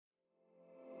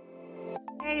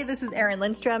Hey, this is Erin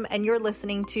Lindstrom, and you're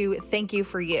listening to Thank You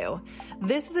For You.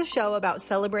 This is a show about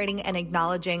celebrating and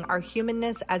acknowledging our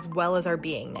humanness as well as our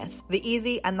beingness, the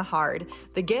easy and the hard,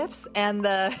 the gifts and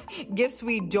the gifts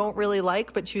we don't really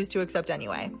like but choose to accept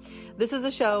anyway. This is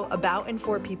a show about and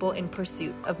for people in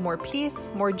pursuit of more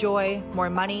peace, more joy, more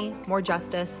money, more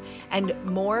justice, and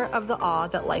more of the awe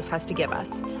that life has to give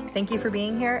us. Thank you for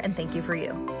being here, and thank you for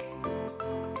you.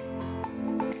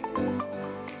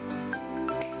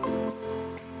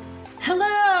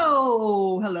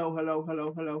 Hello.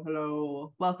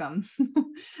 Welcome.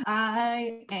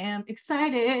 I am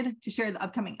excited to share the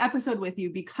upcoming episode with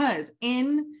you because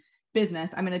in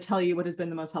business, I'm going to tell you what has been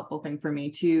the most helpful thing for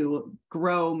me to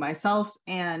grow myself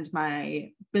and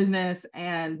my business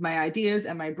and my ideas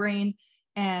and my brain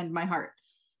and my heart.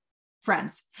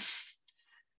 Friends,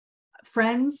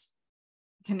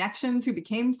 connections who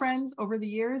became friends over the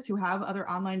years, who have other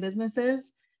online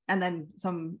businesses and then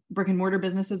some brick and mortar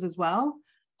businesses as well.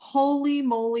 Holy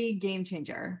moly, game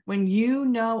changer. When you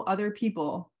know other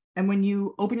people and when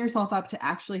you open yourself up to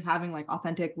actually having like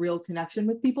authentic, real connection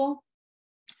with people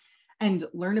and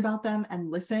learn about them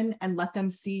and listen and let them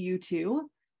see you too,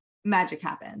 magic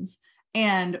happens.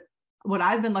 And what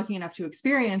I've been lucky enough to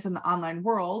experience in the online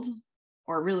world,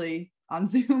 or really on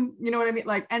Zoom, you know what I mean?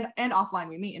 Like, and offline,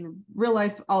 we meet in real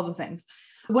life, all the things.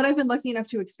 What I've been lucky enough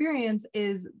to experience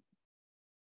is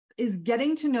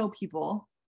getting to know people,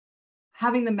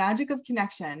 having the magic of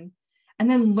connection, and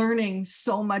then learning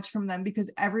so much from them because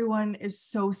everyone is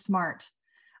so smart.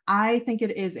 I think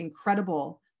it is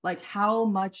incredible, like how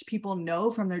much people know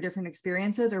from their different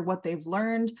experiences or what they've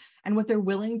learned and what they're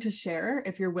willing to share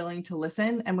if you're willing to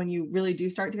listen. And when you really do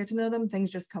start to get to know them,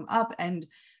 things just come up and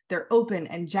they're open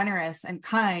and generous and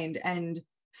kind and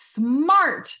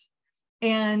smart.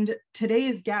 And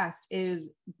today's guest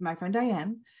is my friend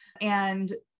Diane,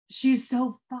 and she's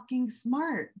so fucking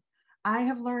smart. I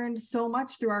have learned so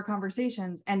much through our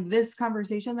conversations, and this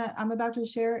conversation that I'm about to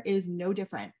share is no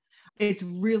different. It's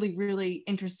really, really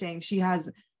interesting. She has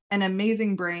an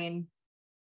amazing brain,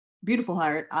 beautiful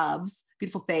heart,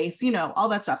 beautiful face, you know, all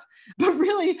that stuff. But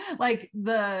really, like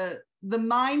the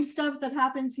mind stuff that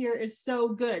happens here is so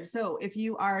good. So if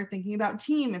you are thinking about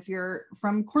team, if you're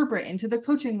from corporate into the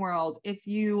coaching world, if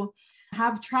you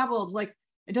have traveled, like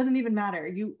it doesn't even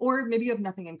matter. Or maybe you have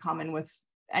nothing in common with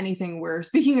anything we're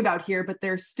speaking about here, but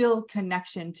there's still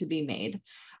connection to be made.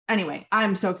 Anyway,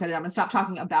 I'm so excited. I'm gonna stop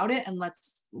talking about it and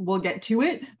we'll get to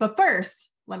it. But first,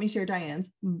 let me share Diane's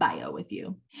bio with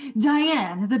you.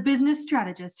 Diane is a business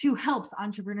strategist who helps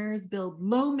entrepreneurs build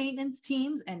low maintenance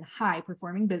teams and high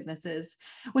performing businesses.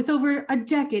 With over a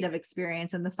decade of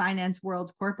experience in the finance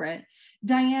world corporate,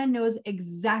 Diane knows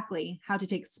exactly how to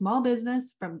take small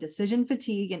business from decision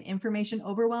fatigue and information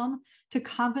overwhelm to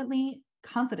confidently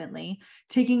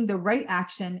taking the right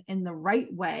action in the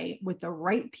right way with the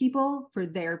right people for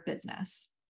their business.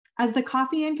 As the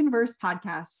Coffee and Converse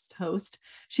podcast host,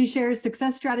 she shares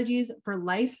success strategies for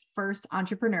life-first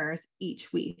entrepreneurs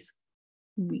each week.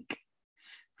 In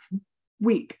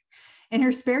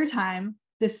her spare time,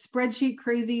 this spreadsheet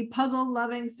crazy,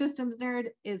 puzzle-loving systems nerd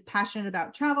is passionate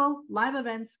about travel, live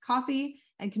events, coffee,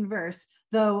 and Converse,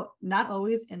 though not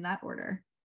always in that order.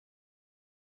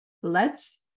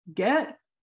 Let's get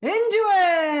into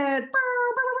it.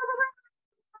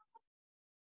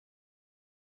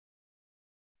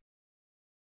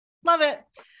 Love it.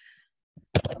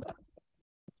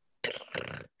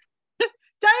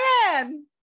 Diane,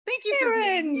 thank you for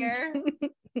being here.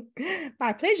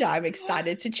 My pleasure. I'm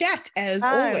excited to chat as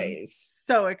always.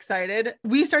 So excited.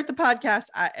 We start the podcast,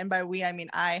 and by we, I mean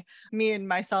me and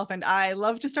myself, and I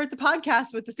love to start the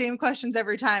podcast with the same questions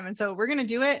every time. And so we're going to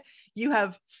do it. You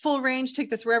have full range.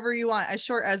 Take this wherever you want, as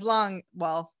short, as long.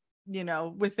 Well, you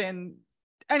know,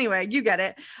 anyway, you get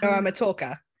it. Oh, I'm a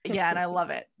talker. Yeah, and I love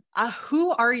it.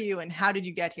 Who are you and how did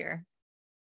you get here?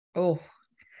 Oh,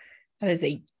 that is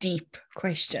a deep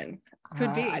question.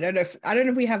 Could be. I don't know if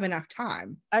we have enough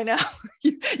time. I know.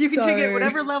 You can take it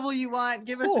whatever level you want.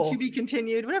 Give us a to be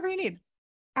continued, whatever you need.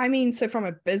 I mean, so from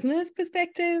a business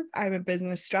perspective, I'm a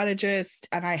business strategist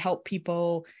and I help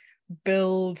people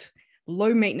build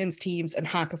low maintenance teams and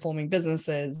high performing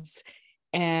businesses.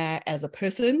 As a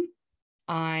person,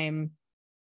 I'm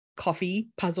coffee,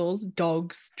 puzzles,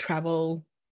 dogs, travel,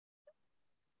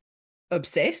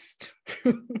 obsessed.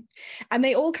 And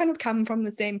they all kind of come from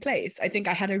the same place. I think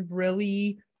I had I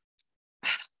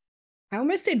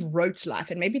almost said rote life,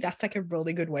 and maybe that's like a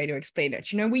really good way to explain it.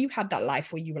 You know, where you had that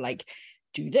life where you were like,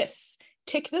 do this,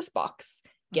 tick this box,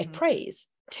 get praise,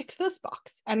 tick this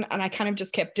box. And I kind of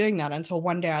just kept doing that until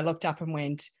one day I looked up and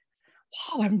went,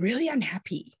 wow, I'm really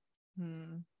unhappy.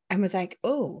 and was like,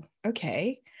 oh,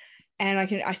 okay. And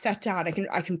I sat down,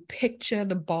 I can picture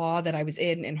the bar that I was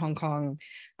in Hong Kong.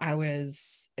 It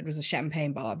was a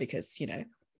champagne bar because, you know,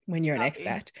 when you're an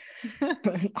expat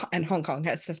and Hong Kong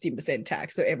has 15%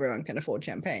 tax, so everyone can afford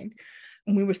champagne.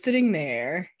 And we were sitting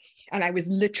there and I was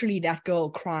literally that girl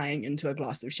crying into a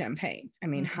glass of champagne. I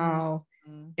mean, how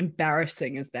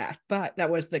embarrassing is that? But that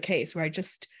was the case where I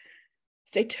just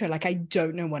said to her, like, I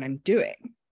don't know what I'm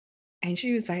doing. And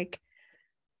she was like,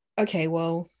 okay,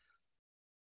 well,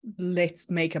 let's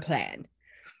make a plan.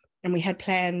 And we had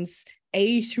plans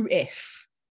A through F.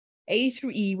 A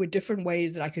through E were different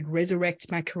ways that I could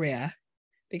resurrect my career,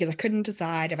 because I couldn't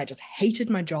decide if I just hated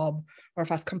my job or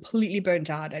if I was completely burnt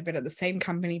out. I'd been at the same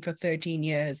company for 13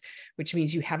 years, which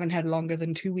means you haven't had longer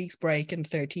than 2 weeks break in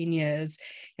 13 years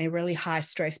in a really high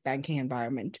stress banking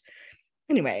environment.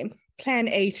 Anyway, plan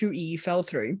A through E fell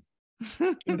through.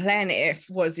 And plan F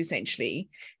was essentially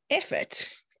F it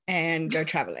and go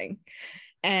traveling.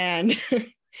 And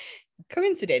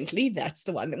coincidentally, that's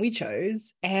the one that we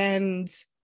chose. And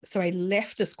so I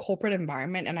left this corporate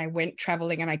environment and I went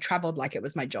traveling, and I traveled like it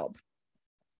was my job.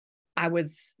 I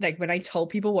was like, when I told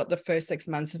people what the first 6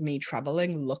 months of me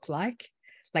traveling looked like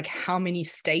how many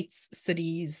states,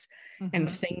 cities, and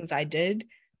things I did,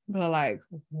 they're like,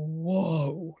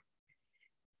 whoa.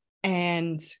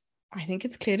 And I think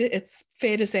it's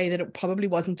fair to say that it probably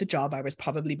wasn't the job. I was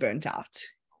probably burnt out.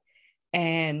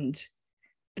 And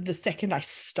the second I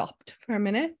stopped for a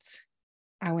minute,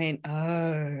 I went,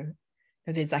 oh,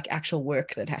 there's like actual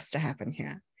work that has to happen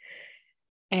here.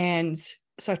 And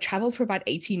so I traveled for about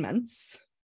 18 months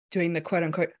doing the quote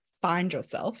unquote find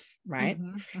yourself, right?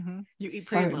 You eat,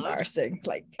 so embarrassing.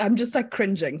 Like, I'm just like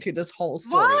cringing through this whole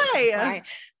story. Why?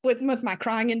 With my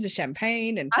crying into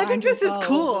champagne and I think this is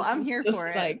cool. I'm here for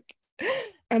it. Like,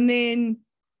 and then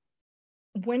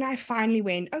when I finally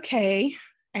went, okay,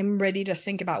 I'm ready to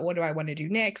think about what do I want to do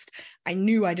next, I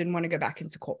knew I didn't want to go back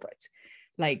into corporate.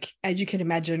 Like, as you can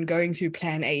imagine, going through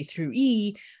plan A through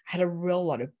E, I had a real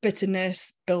lot of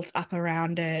bitterness built up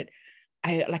around it.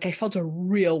 I felt a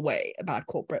real way about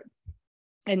corporate.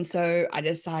 And so I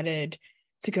decided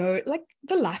to go like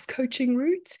the life coaching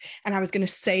route, and I was going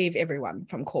to save everyone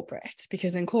from corporate,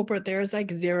 because in corporate, there is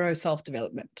like zero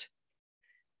self-development,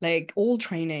 like all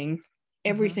training,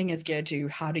 everything is geared to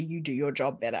how do you do your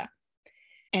job better.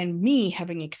 And me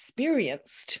having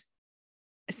experienced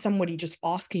somebody just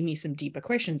asking me some deeper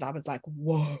questions, I was like,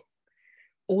 whoa,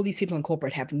 all these people in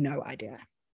corporate have no idea.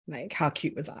 Like, how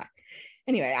cute was I?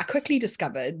 Anyway, I quickly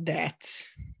discovered that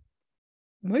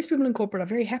most people in corporate are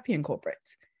very happy in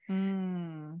corporate.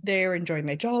 They're enjoying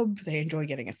their job. They enjoy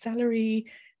getting a salary.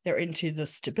 They're into the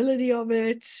stability of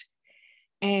it.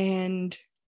 And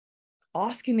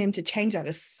asking them to change that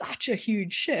is such a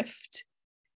huge shift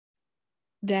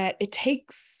that it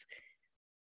takes,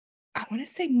 I want to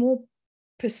say, more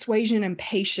persuasion and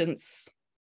patience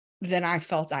than I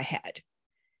felt I had.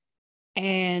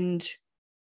 And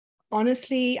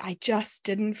honestly, I just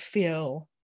didn't feel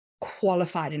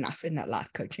qualified enough in that life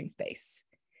coaching space.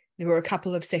 There were a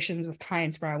couple of sessions with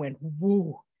clients where I went,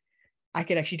 whoa, I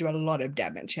could actually do a lot of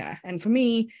damage here. And for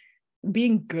me,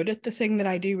 being good at the thing that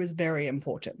I do is very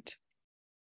important.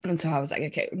 And so I was like,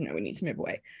 okay, no, we need to move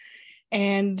away.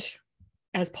 And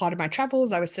as part of my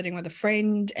travels, I was sitting with a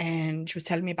friend and she was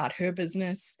telling me about her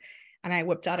business. And I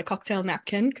whipped out a cocktail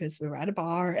napkin because we were at a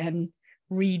bar and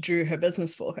redrew her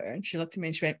business for her. And she looked at me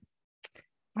and she went,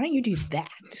 why don't you do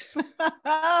that?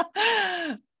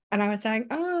 And I was like,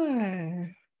 oh,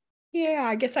 yeah,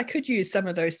 I guess I could use some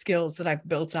of those skills that I've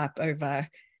built up over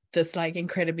this like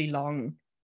incredibly long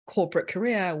corporate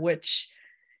career, which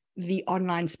the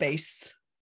online space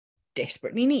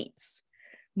desperately needs.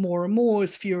 More and more,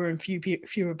 as fewer and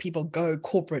fewer people go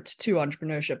corporate to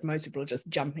entrepreneurship. Most people are just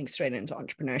jumping straight into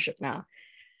entrepreneurship now.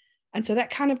 And so that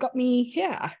kind of got me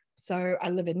here. So I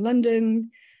live in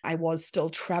London. I was still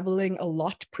traveling a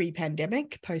lot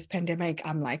pre-pandemic. Post-pandemic,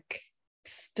 I'm like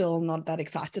still not that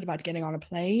excited about getting on a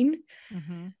plane.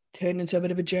 Turned into a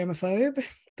bit of a germaphobe.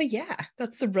 But yeah,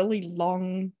 that's the really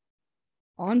long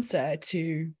answer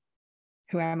to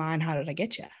who am I and how did I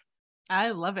get here?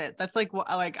 I love it. That's like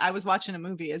I was watching a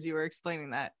movie as you were explaining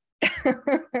that.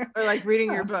 Or like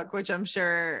reading your book, which I'm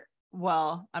sure,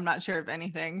 well, I'm not sure if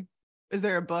anything. Is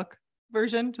there a book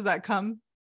version? Does that come?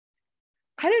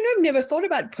 I don't know. I've never thought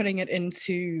about putting it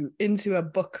into a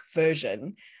book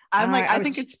version. I'm like, I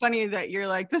think it's funny that you're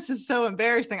like, this is so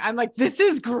embarrassing. I'm like, this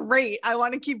is great. I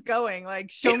want to keep going.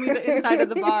 Like, show me the inside of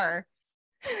the bar.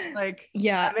 Like,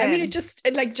 yeah, I mean, it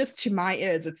just to my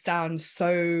ears, it sounds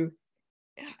so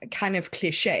kind of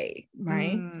cliche,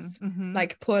 right? Mm-hmm.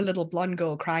 Like poor little blonde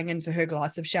girl crying into her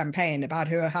glass of champagne about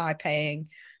her high paying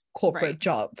corporate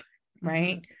job,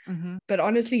 right? Mm-hmm. But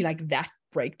honestly, like that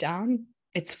breakdown,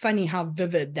 it's funny how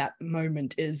vivid that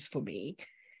moment is for me.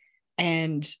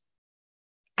 And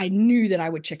I knew that I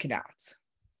would chicken out.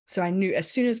 So I knew as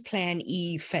soon as Plan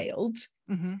E failed,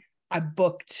 Mm-hmm. I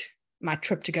booked my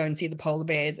trip to go and see the polar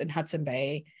bears in Hudson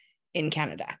Bay in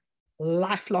Canada.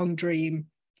 Lifelong dream.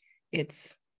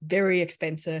 It's very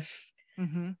expensive.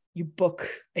 Mm-hmm. You book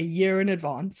a year in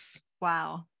advance.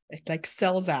 Wow. It like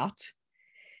sells out,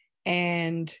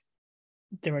 and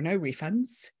there are no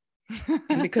refunds.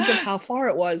 And because of how far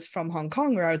it was from Hong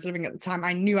Kong, where I was living at the time,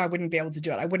 I knew I wouldn't be able to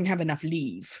do it. I wouldn't have enough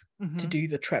leave to do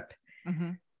the trip.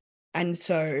 Mm-hmm. And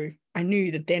so I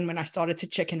knew that then when I started to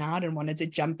chicken out and wanted to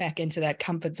jump back into that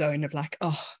comfort zone of like,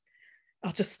 oh,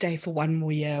 I'll just stay for one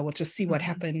more year. We'll just see what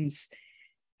happens.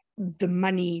 The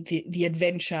money, the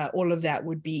adventure, all of that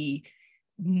would be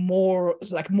more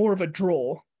of a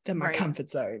draw than my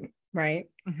comfort zone, right?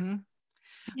 Mm-hmm.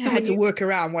 So I had to work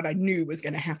around what I knew was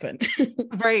going to happen.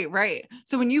 Right.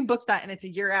 So when you booked that and it's a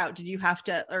year out, did you have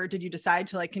to, or did you decide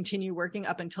to like continue working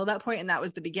up until that point and that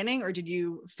was the beginning, or did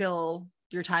you fill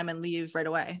your time and leave right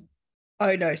away?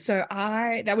 Oh no. So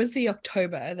that was the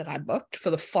October that I booked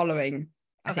for the following,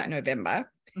 I think November.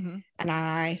 Mm-hmm. And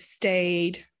I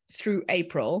stayed through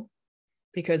April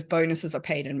because bonuses are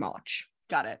paid in March.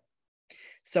 Got it.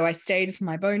 So I stayed for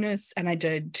my bonus and I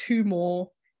did 2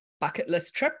 more bucket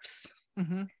list trips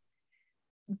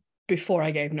before I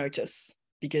gave notice,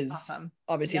 because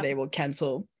obviously they will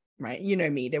cancel, right? You know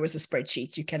me, there was a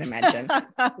spreadsheet, you can imagine.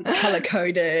 It was color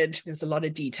coded, there's a lot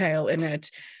of detail in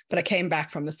it. But I came back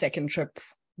from the second trip,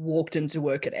 walked into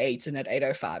work at 8, and at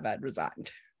 8:05 I'd resigned.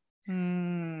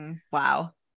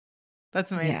 Wow.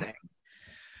 That's amazing. Yeah.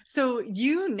 So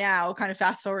you now kind of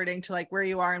fast forwarding to like where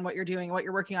you are and what you're doing, what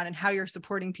you're working on and how you're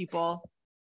supporting people.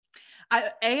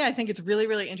 I think it's really,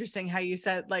 really interesting how you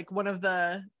said like one of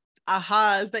the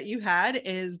ahas that you had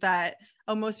is that,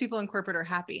 oh, most people in corporate are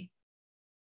happy.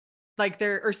 Like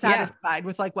they're satisfied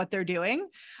with like what they're doing.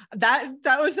 That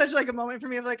was such like a moment for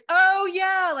me of like, oh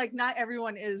yeah, like not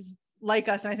everyone is like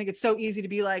us. And I think it's so easy to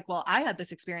be like, well, I had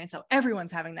this experience, so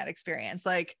everyone's having that experience.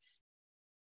 Like,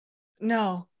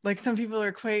 no, like some people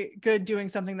are quite good doing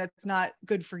something that's not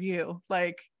good for you.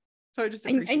 Like, so I just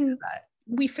appreciate that.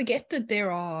 We forget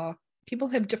that people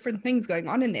have different things going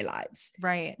on in their lives.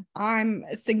 Right. I'm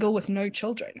single with no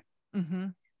children.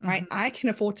 Right. I can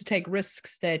afford to take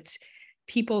risks that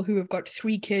people who have got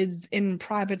 3 kids in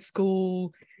private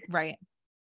school, right,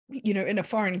 you know, in a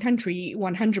foreign country,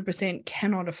 100%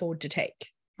 cannot afford to take.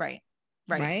 Right.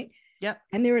 Yep.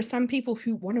 And there are some people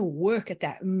who want to work at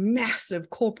that massive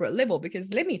corporate level,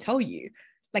 because let me tell you,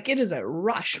 like it is a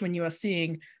rush when you are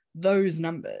seeing those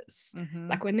numbers.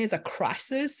 Like when there's a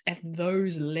crisis at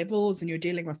those levels and you're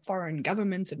dealing with foreign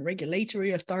governments and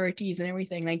regulatory authorities and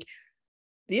everything, like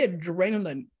the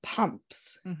adrenaline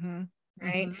pumps,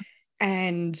 right?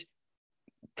 And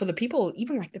for the people,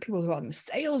 even like the people who are on the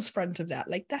sales front of that,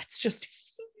 like that's just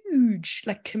huge,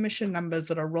 like commission numbers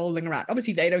that are rolling around.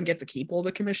 Obviously they don't get to keep all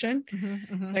the commission.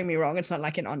 Don't get me wrong, it's not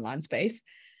like an online space,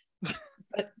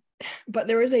 but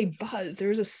there is a buzz,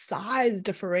 there is a size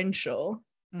differential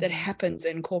that happens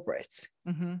in corporate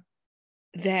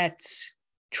that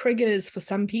triggers for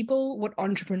some people what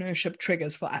entrepreneurship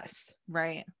triggers for us.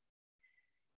 Right.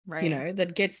 You know,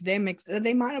 that gets them,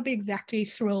 they might not be exactly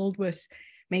thrilled with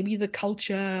maybe the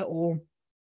culture or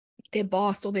their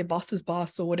boss or their boss's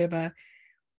boss or whatever,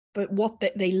 but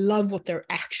they love what they're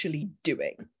actually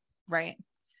doing. Right.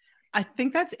 I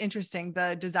think that's interesting.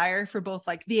 The desire for both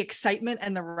like the excitement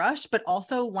and the rush, but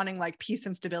also wanting like peace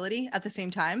and stability at the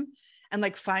same time. And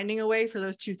like finding a way for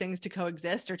those two things to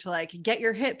coexist, or to like get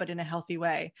your hit, but in a healthy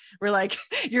way where like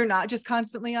you're not just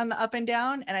constantly on the up and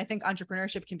down. And I think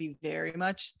entrepreneurship can be very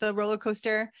much the roller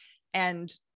coaster.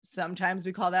 And sometimes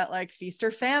we call that like feast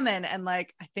or famine. And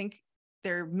like, I think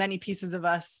there are many pieces of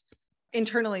us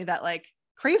internally that like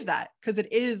crave that, because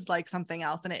it is like something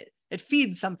else and it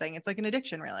feeds something. It's like an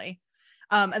addiction really.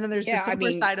 And then there's the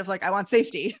simpler side of like, I want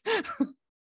safety.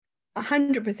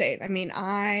 100%. I mean,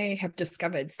 I have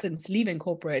discovered since leaving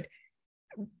corporate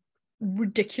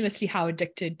ridiculously how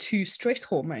addicted to stress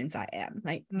hormones I am.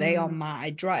 Like they are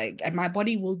my drug, and my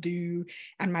body will do,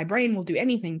 and my brain will do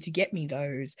anything to get me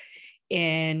those.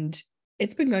 And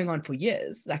it's been going on for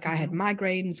years. Like I had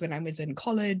migraines when I was in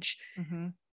college,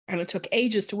 and it took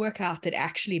ages to work out that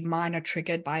actually mine are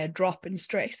triggered by a drop in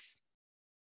stress.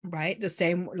 right? The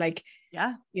same, like,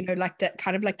 Yeah. you know, like that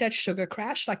kind of like that sugar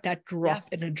crash, like that drop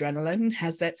Yes. in adrenaline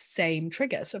has that same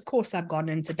trigger. So of course I've gone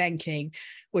into banking,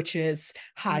 which is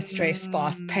high stress,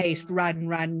 fast paced, run,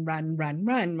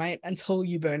 right? Until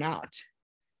you burn out.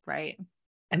 Right.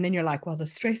 And then you're like, well, the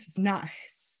stress is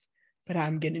nice, but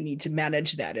I'm going to need to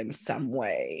manage that in some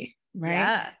way. Right.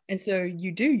 Yeah. And so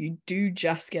you do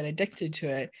just get addicted to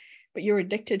it, but you're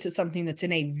addicted to something that's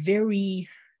in a very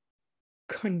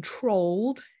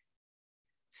controlled,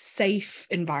 safe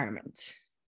environment.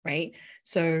 Right.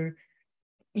 So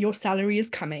your salary is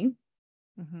coming,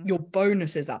 your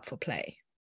bonus is up for play.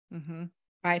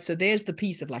 Right. So there's the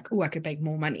piece of like, oh, I could make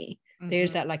more money.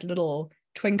 There's that like little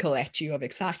twinkle at you of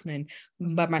excitement,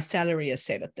 but my salary is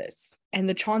set at this. And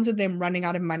the chance of them running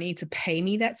out of money to pay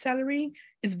me that salary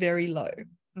is very low.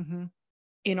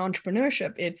 In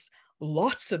entrepreneurship, it's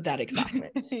lots of that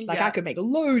excitement. Like I could make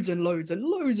loads and loads and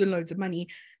loads and loads of money,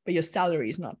 but your salary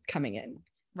is not coming in.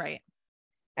 Right.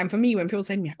 And for me, when people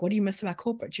say to me, like, what do you miss about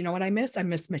corporate? You know what I miss? I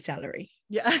miss my salary.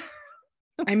 Yeah.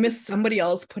 I miss somebody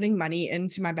else putting money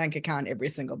into my bank account every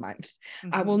single month.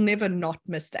 I will never not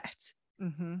miss that.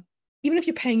 Even if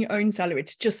you're paying your own salary,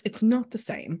 it's not the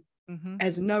same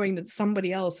as knowing that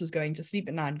somebody else is going to sleep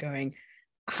at night going,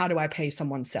 how do I pay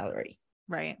someone's salary?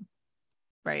 Right.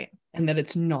 And that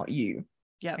it's not you.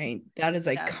 Yeah. Right? That is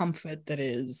a comfort that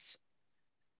is,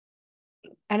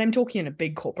 and I'm talking in a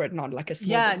big corporate, not like a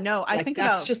small business. No, I like think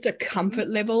that's about just a comfort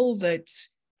level that.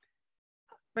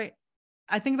 Right.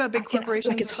 I think about big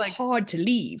corporations. Like it's hard to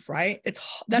leave, right?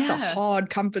 That's a hard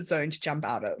comfort zone to jump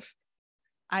out of.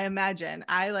 I imagine.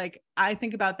 I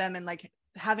think about them and like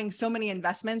having so many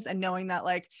investments and knowing that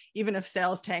like even if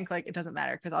sales tank, like it doesn't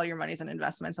matter because all your money's in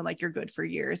investments and like you're good for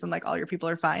years and like all your people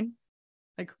are fine.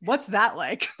 Like what's that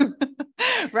like?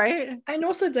 Right. And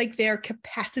also like their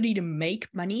capacity to make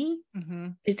money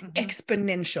is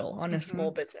exponential on a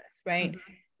small business, right?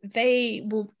 They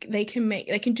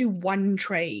can do one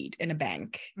trade in a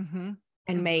bank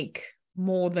and make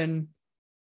more than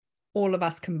all of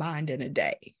us combined in a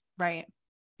day. Right.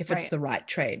 If it's the right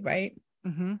trade, right?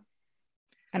 And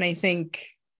I think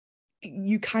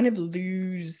you kind of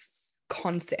lose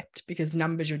concept because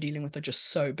numbers you're dealing with are just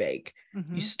so big.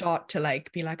 You start to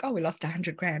like be like, oh, we lost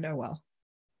 100 grand. Oh, well,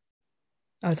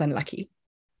 I was unlucky.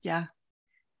 Yeah.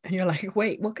 And you're like,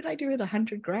 wait, what could I do with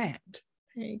 100 grand?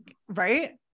 Like,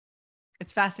 right.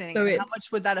 It's fascinating. So how much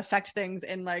would that affect things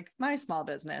in like my small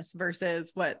business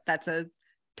versus what that's a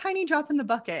tiny drop in the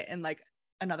bucket in like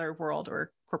another world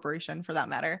or corporation for that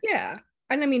matter. Yeah.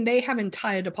 And I mean, they have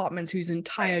entire departments whose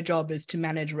entire job is to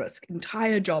manage risk,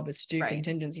 entire job is to do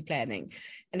contingency planning,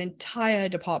 an entire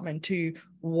department to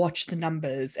watch the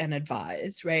numbers and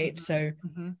advise, right? So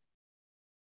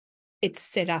it's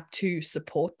set up to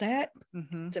support that.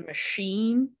 It's a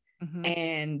machine.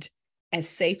 And as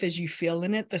safe as you feel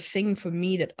in it, the thing for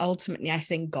me that ultimately I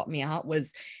think got me out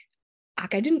was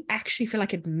like I didn't actually feel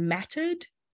like it mattered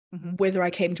whether I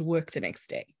came to work the next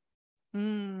day.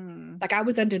 Like I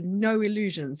was under no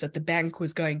illusions that the bank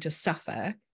was going to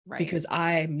suffer because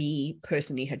me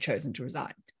personally had chosen to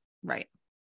resign. Right.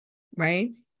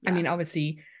 Yeah. I mean,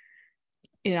 obviously,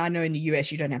 I know in the US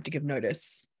you don't have to give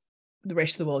notice. The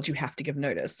rest of the world you have to give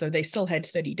notice. So they still had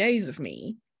 30 days of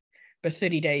me, but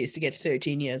 30 days to get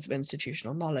 13 years of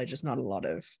institutional knowledge is not a lot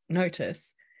of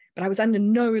notice. But I was under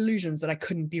no illusions that I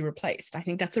couldn't be replaced. I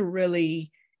think that's a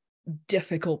really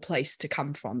difficult place to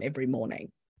come from every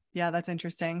morning. Yeah, that's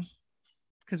interesting.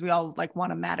 Because we all like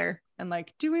want to matter and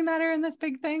like, do we matter in this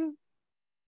big thing?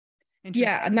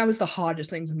 Yeah, and that was the hardest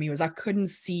thing for me was I couldn't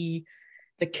see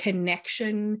the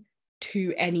connection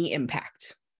to any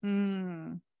impact.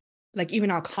 Like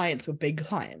even our clients were big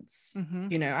clients.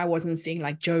 I wasn't seeing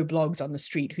like Joe Blogs on the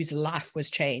street whose life was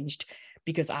changed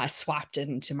because I swiped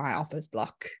into my office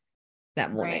block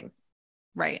that morning.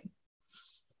 Right.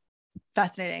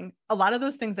 Fascinating. A lot of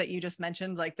those things that you just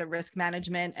mentioned, like the risk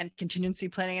management and contingency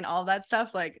planning and all that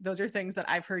stuff, like those are things that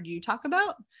I've heard you talk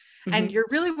about. And you're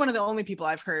really one of the only people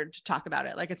I've heard talk about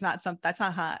it. Like it's not that's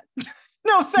not hot.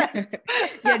 No offense.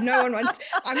 Yeah, no one wants.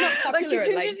 I'm not popular.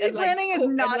 Contingency planning is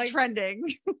not trending.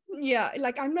 Yeah,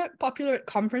 like I'm not popular at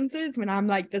conferences when I'm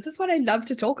like, this is what I love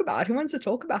to talk about. Who wants to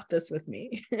talk about this with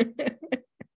me?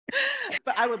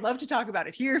 But I would love to talk about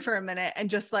it here for a minute and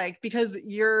just like because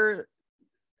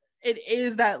it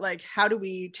is that like how do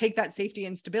we take that safety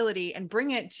and stability and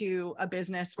bring it to a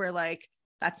business where like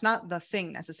that's not the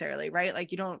thing necessarily, right?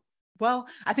 Like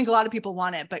I think a lot of people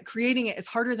want it, but creating it is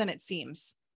harder than it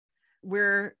seems.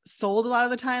 We're sold a lot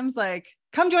of the times like,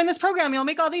 come join this program, you'll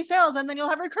make all these sales and then you'll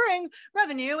have recurring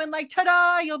revenue and like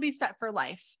ta-da, you'll be set for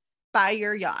life. Buy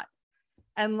your yacht.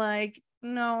 And like,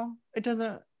 no, it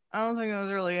doesn't I don't think that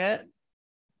was really it.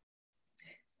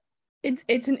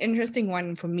 It's an interesting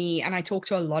one for me. And I talk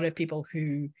to a lot of people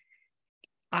who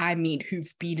I meet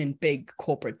who've been in big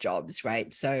corporate jobs,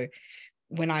 right? So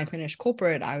when I finished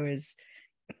corporate, I was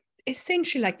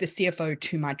essentially like the CFO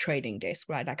to my trading desk,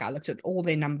 right? Like I looked at all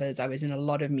their numbers. I was in a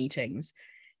lot of meetings.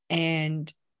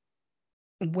 And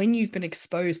when you've been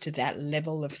exposed to that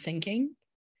level of thinking,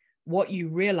 what you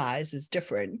realize is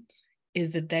different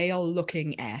is that they are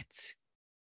looking at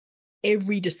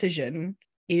every decision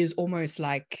is almost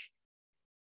like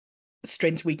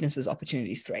strengths, weaknesses,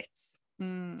 opportunities, threats.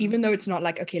 Even though it's not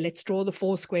like, okay, let's draw the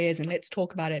 4 squares and let's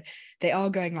talk about it. They are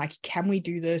going like, can we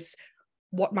do this?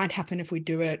 What might happen if we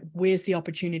do it? Where's the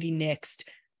opportunity next?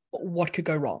 What could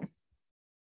go wrong?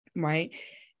 Right.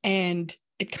 And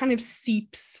it kind of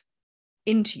seeps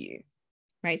into you.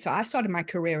 Right. So I started my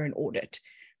career in audit,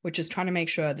 which is trying to make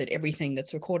sure that everything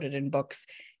that's recorded in books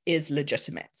is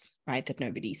legitimate, right? That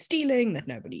nobody's stealing, that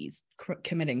nobody's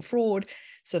committing fraud.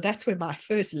 So that's where my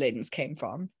first lens came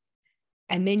from.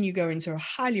 And then you go into a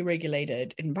highly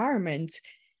regulated environment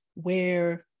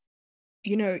where,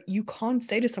 you know, you can't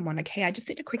say to someone like, hey, I just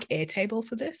need a quick Airtable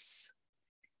for this.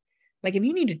 Like if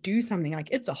you need to do something, like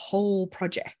it's a whole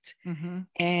project.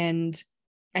 And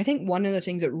I think one of the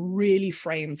things that really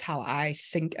frames how I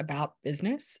think about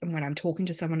business and when I'm talking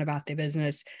to someone about their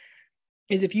business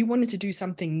is if you wanted to do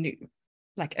something new,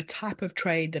 like a type of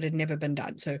trade that had never been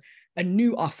done. So a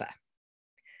new offer.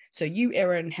 So you,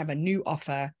 Erin, have a new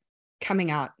offer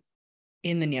coming out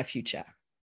in the near future.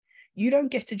 You don't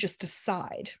get to just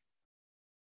decide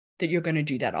that you're going to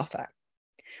do that offer,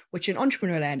 which in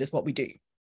entrepreneur land is what we do.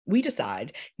 We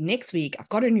decide next week, I've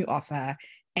got a new offer,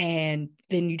 and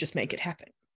then you just make it happen,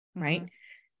 right?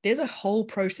 There's a whole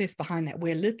process behind that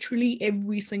where literally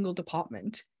every single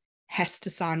department has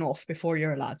to sign off before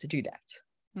you're allowed to do that.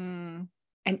 And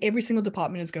every single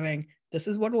department is going, this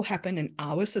is what will happen in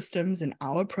our systems, in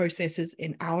our processes,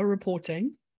 in our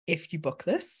reporting. If you book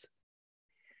this,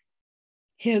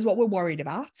 here's what we're worried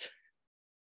about.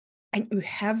 And you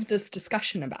have this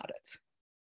discussion about it.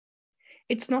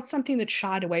 It's not something that's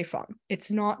shied away from.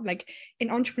 It's not like in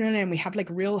entrepreneur land, we have like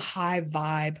real high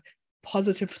vibe,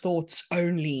 positive thoughts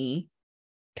only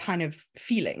kind of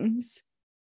feelings.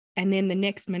 And then the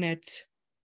next minute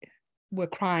we're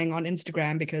crying on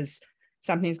Instagram because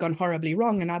something's gone horribly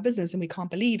wrong in our business and we can't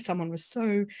believe someone was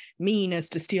so mean as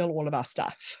to steal all of our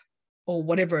stuff. Or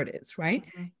whatever it is, right?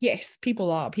 Yes,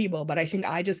 people are people, but I think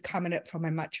I just come at it from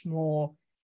a much more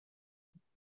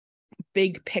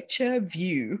big picture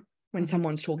view when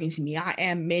someone's talking to me. I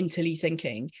am mentally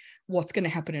thinking, what's going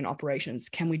to happen in operations?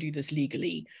 Can we do this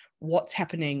legally? What's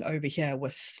happening over here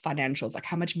with financials? Like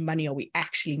how much money are we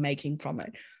actually making from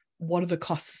it? What are the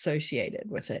costs associated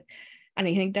with it? And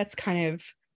I think that's kind of,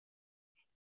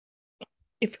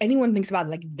 if anyone thinks about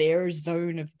like their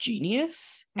zone of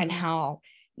genius and how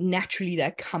naturally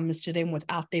that comes to them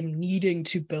without them needing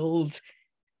to build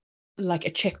like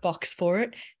a checkbox for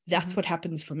it, that's what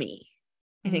happens for me.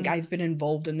 I think I've been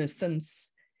involved in this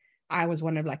since I was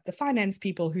one of like the finance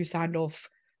people who signed off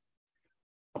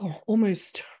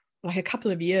almost like a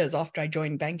couple of years after I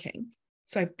joined banking.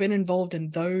 So I've been involved in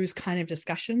those kind of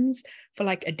discussions for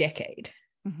like a decade.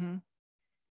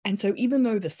 And so even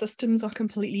though the systems are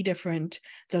completely different,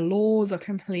 the laws are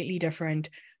completely different,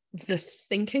 the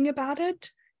thinking about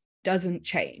it doesn't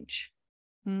change.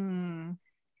 And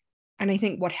I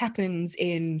think what happens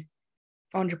in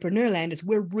entrepreneur land is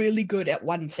we're really good at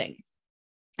one thing.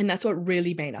 And that's what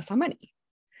really made us our money.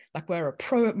 Like we're a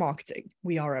pro at marketing.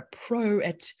 We are a pro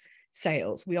at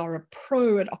sales. We are a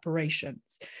pro at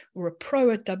operations. We're a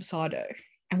pro at Dubsado.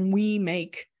 And we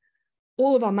make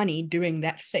all of our money doing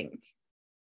that thing.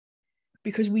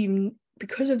 Because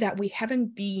of that, we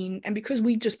haven't been, and because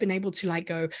we've just been able to like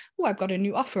go, oh, I've got a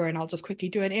new offer and I'll just quickly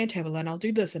do an Airtable and I'll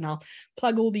do this and I'll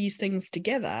plug all these things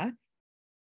together.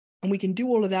 And we can do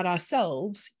all of that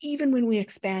ourselves. Even when we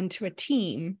expand to a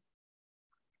team,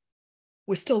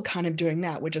 we're still kind of doing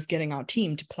that. We're just getting our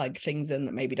team to plug things in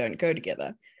that maybe don't go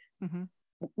together.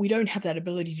 We don't have that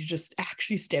ability to just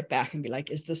actually step back and be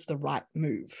like, is this the right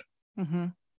move?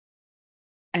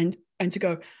 And to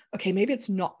go, okay, maybe it's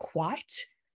not quite.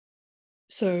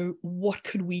 So what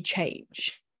could we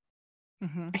change?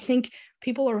 I think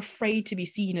people are afraid to be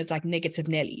seen as like negative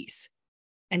Nellies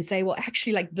and say, well,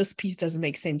 actually, like this piece doesn't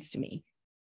make sense to me.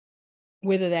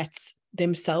 Whether that's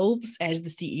themselves as the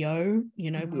CEO,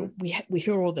 you know, we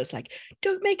hear all this like,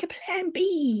 don't make a plan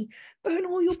B, burn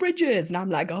all your bridges. And I'm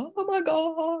like, oh my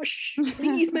gosh,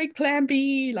 please make plan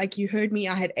B. Like you heard me,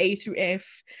 I had A through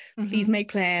F, please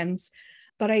make plans.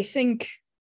 But I think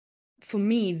for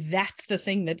me, that's the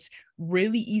thing that's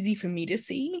really easy for me to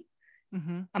see.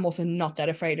 Mm-hmm. I'm also not that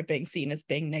afraid of being seen as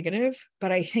being negative.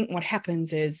 But I think what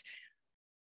happens is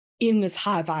in this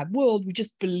high vibe world, we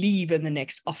just believe in the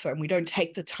next offer and we don't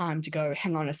take the time to go,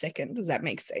 hang on a second, does that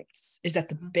make sense? Is that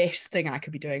the best thing I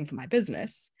could be doing for my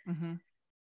business? Mm-hmm.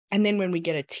 And then when we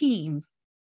get a team,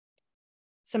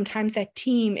 sometimes that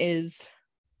team is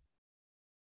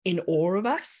in awe of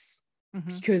us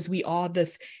because we are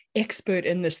this expert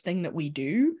in this thing that we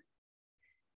do.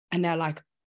 And they're like,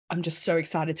 I'm just so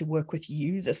excited to work with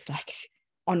you, this like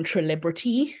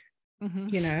entrelebrity,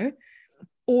 you know?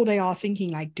 Or they are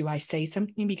thinking like, do I say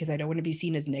something because I don't want to be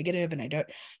seen as negative and I don't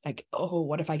like, oh,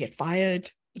 what if I get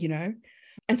fired, you know?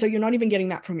 And so you're not even getting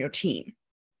that from your team.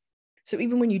 So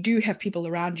even when you do have people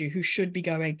around you who should be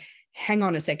going, hang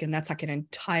on a second, that's like an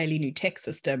entirely new tech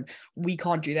system. We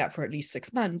can't do that for at least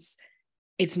 6 months.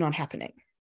 It's not happening.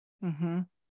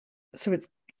 So it's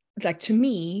like, to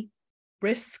me,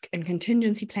 risk and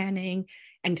contingency planning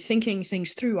and thinking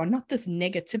things through are not this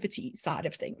negativity side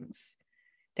of things.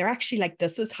 They're actually like,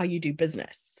 this is how you do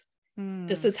business.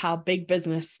 This is how big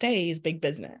business stays big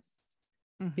business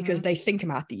because they think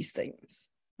about these things.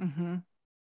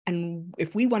 And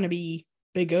if we want to be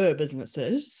bigger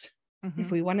businesses,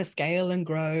 if we want to scale and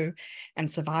grow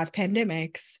and survive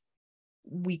pandemics,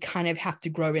 we kind of have to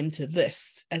grow into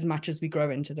this as much as we grow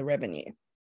into the revenue.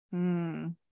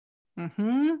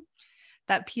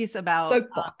 That piece about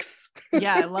soapbox.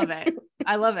 Yeah, I love it.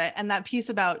 I love it. And that piece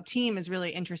about team is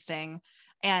really interesting.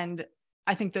 And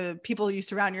I think the people you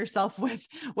surround yourself with,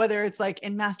 whether it's like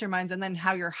in masterminds and then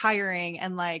how you're hiring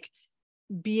and like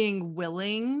being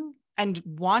willing and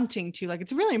wanting to, like,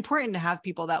 it's really important to have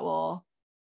people that will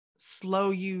slow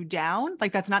you down.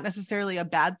 Like, that's not necessarily a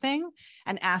bad thing,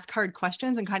 and ask hard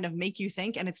questions and kind of make you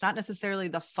think. And it's not necessarily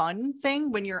the fun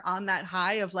thing when you're on that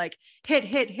high of like,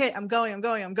 hit, I'm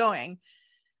going.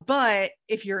 But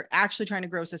if you're actually trying to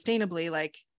grow sustainably,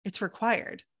 like, it's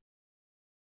required.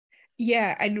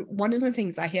 Yeah. And one of the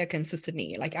things I hear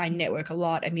consistently, like I network a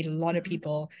lot, I meet a lot of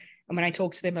people. And when I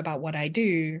talk to them about what I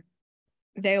do,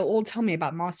 they'll all tell me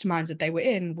about masterminds that they were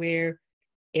in where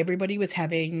everybody was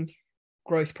having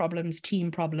growth problems, team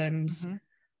problems.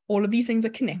 All of these things are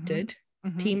connected.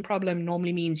 Team problem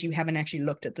normally means you haven't actually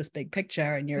looked at this big picture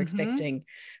and you're expecting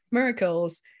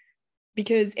miracles,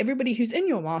 because everybody who's in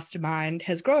your mastermind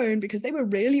has grown because they were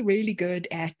really, really good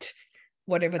at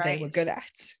whatever they were good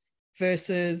at,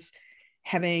 versus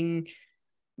having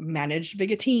managed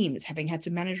bigger teams, having had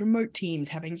to manage remote teams,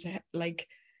 having to like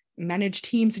manage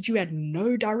teams that you had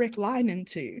no direct line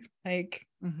into, like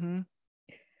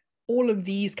all of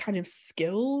these kind of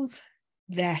skills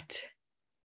that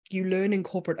you learn in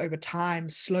corporate over time,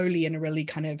 slowly, in a really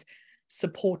kind of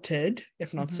supported,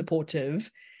 if not supportive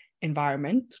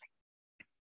environment,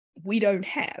 we don't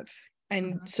have.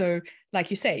 And so, like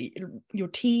you say, your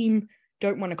team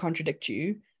don't want to contradict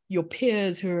you. Your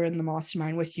peers who are in the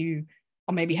mastermind with you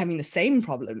are maybe having the same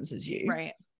problems as you.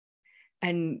 Right.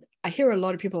 And I hear a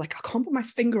lot of people like, I can't put my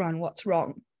finger on what's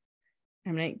wrong.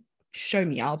 I'm like, show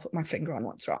me, I'll put my finger on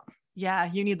what's wrong. Yeah,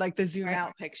 you need like the zoom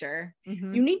out picture.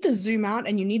 You need the zoom out,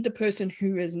 and you need the person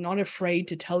who is not afraid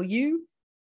to tell you,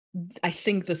 I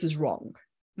think this is wrong.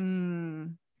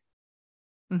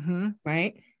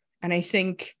 Right. And I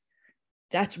think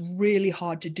that's really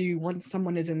hard to do once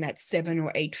someone is in that 7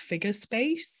 or 8 figure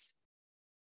space.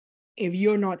 If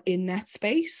you're not in that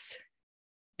space,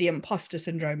 the imposter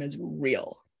syndrome is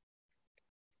real.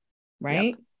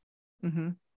 Right.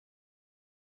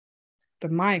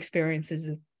 But my experience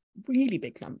is really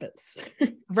big numbers.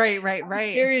 Right.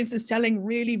 Experience is telling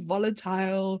really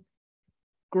volatile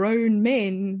grown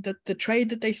men that the trade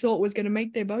that they thought was going to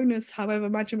make their bonus, however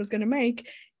much it was going to make,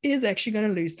 is actually going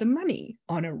to lose them money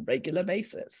on a regular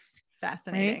basis.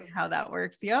 Fascinating how that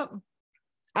works. Yep.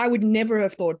 I would never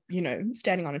have thought,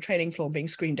 standing on a trading floor being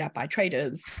screamed at by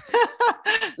traders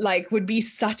like would be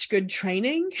such good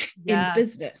training in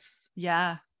business.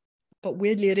 Yeah. But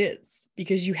weirdly it is,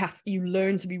 because you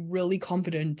learn to be really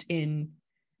confident in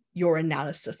your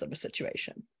analysis of a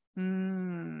situation.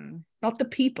 Not the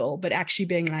people, but actually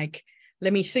being like,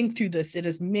 let me think through this in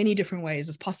as many different ways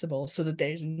as possible so that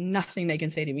there's nothing they can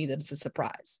say to me that is a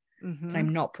surprise that I'm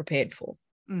not prepared for.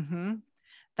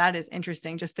 That is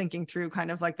interesting. Just thinking through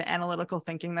kind of like the analytical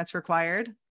thinking that's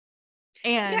required.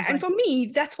 And for me,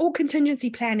 that's all contingency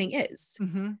planning is.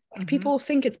 People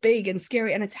think it's big and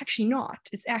scary, and it's actually not.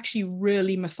 It's actually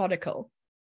really methodical.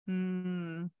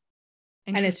 And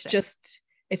it's just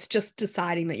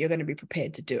deciding that you're going to be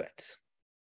prepared to do it.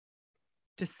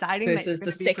 Deciding versus that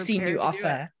the sexy new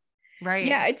offer. Right.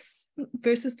 Yeah, it's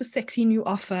versus the sexy new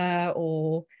offer,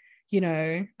 or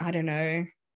I don't know,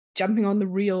 jumping on the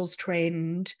reels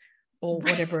trend or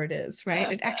whatever it is,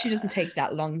 right? It actually doesn't take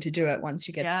that long to do it once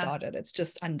you get started. It's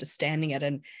just understanding it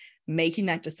and making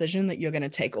that decision that you're going to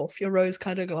take off your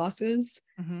rose-colored glasses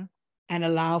and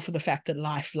allow for the fact that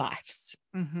life's,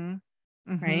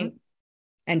 right?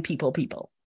 And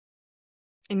people.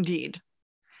 Indeed.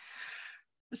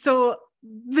 So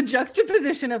the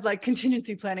juxtaposition of like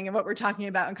contingency planning and what we're talking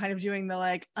about and kind of doing the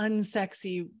like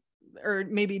unsexy, or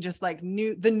maybe just like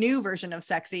the new version of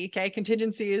sexy. Okay.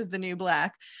 Contingency is the new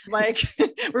black. Like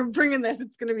we're bringing this,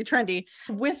 it's going to be trendy.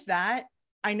 With that,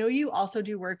 I know you also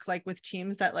do work like with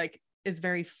teams that like is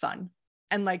very fun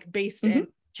and like based in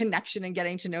connection and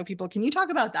getting to know people. Can you talk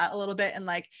about that a little bit and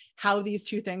like how these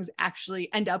two things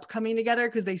actually end up coming together?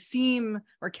 Because they seem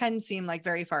or can seem like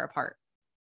very far apart.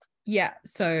 Yeah.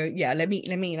 So yeah, let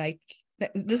me like,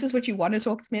 this is what you want to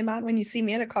talk to me about when you see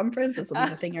me at a conference. This will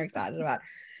be the thing you're excited about.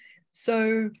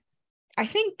 So I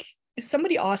think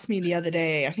somebody asked me the other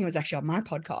day, I think it was actually on my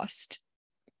podcast,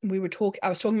 I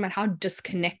was talking about how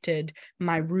disconnected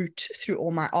my route through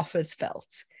all my offers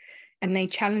felt. And they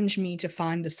challenged me to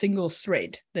find the single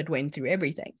thread that went through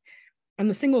everything. And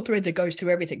the single thread that goes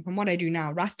through everything from what I do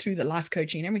now, right through the life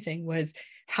coaching and everything, was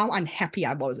how unhappy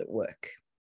I was at work.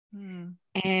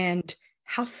 And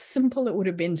how simple it would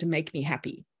have been to make me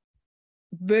happy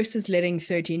versus letting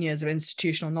 13 years of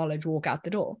institutional knowledge walk out the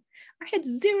door. I had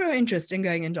zero interest in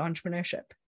going into entrepreneurship.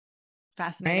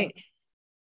 Fascinating. Right?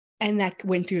 And that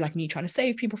went through like me trying to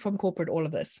save people from corporate, all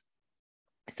of this.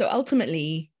 So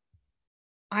ultimately,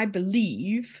 I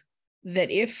believe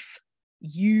that if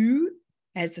you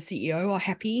as the CEO are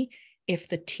happy, if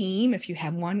the team, if you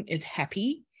have one, is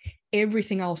happy,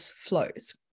 everything else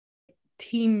flows.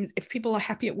 Teams, if people are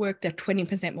happy at work, they're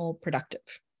 20% more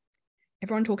productive.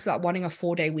 Everyone talks about wanting a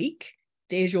 4-day week.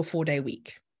 There's your 4-day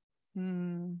week.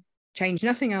 Change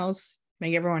nothing else,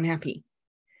 make everyone happy,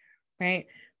 right?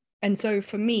 And so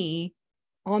for me,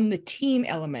 on the team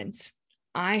element,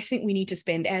 I think we need to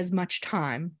spend as much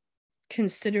time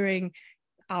considering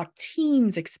our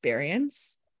team's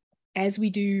experience as we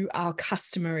do our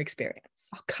customer experience,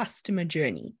 our customer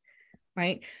journey,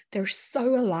 right? They're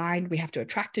so aligned. We have to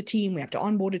attract a team. We have to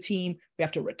onboard a team. We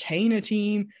have to retain a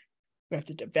team. We have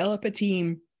to develop a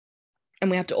team. And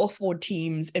we have to offboard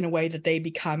teams in a way that they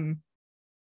become,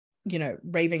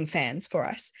 raving fans for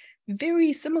us.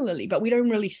 Very similarly, but we don't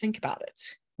really think about it.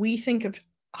 We think of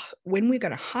when we're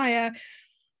going to hire,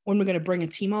 when we're going to bring a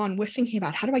team on, we're thinking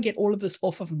about how do I get all of this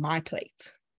off of my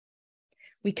plate?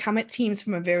 We come at teams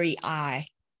from a very I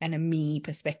and a me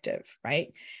perspective,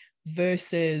 right?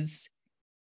 Versus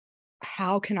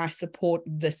how can I support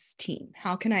this team?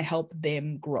 How can I help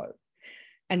them grow?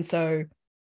 And so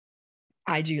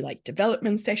I do like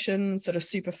development sessions that are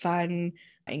super fun,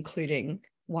 including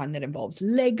one that involves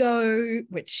Lego,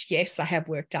 which, yes, I have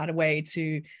worked out a way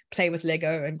to play with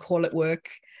Lego and call it work.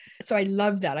 So I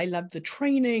love that. I love the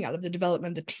training. I love the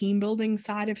development, the team building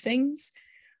side of things.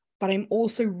 But I'm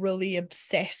also really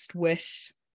obsessed with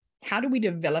how do we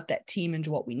develop that team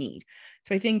into what we need?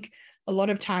 So I think a lot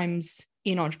of times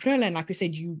in entrepreneurland, like we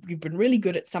said, you've been really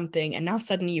good at something and now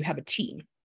suddenly you have a team.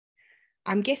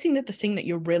 I'm guessing that the thing that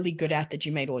you're really good at that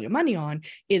you made all your money on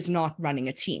is not running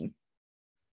a team,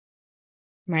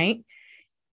 right?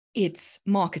 It's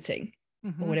marketing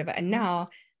or whatever. And now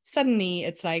suddenly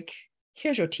it's like,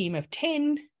 here's your team of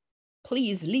 10,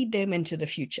 please lead them into the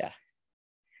future,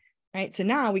 right? So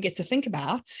now we get to think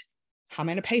about how am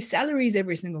I going to pay salaries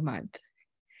every single month?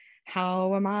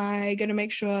 How am I going to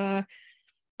make sure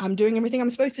I'm doing everything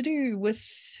I'm supposed to do with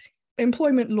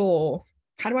employment law?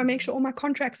 How do I make sure all my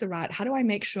contracts are right? How do I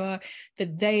make sure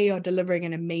that they are delivering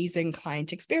an amazing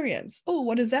client experience? Oh,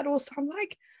 what does that all sound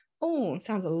like? Oh, it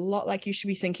sounds a lot like you should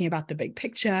be thinking about the big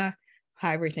picture, how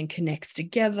everything connects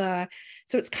together.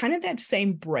 So it's kind of that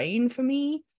same brain for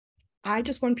me. I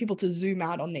just want people to zoom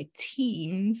out on their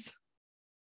teams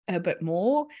a bit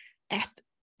more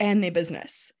and their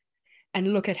business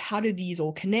and look at how do these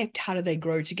all connect? How do they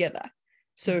grow together?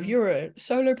 So if you're a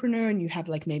solopreneur and you have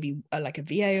like maybe like a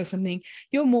VA or something,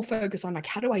 you're more focused on like,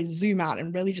 how do I zoom out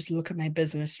and really just look at my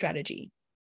business strategy?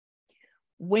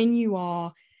 When you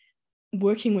are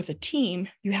working with a team,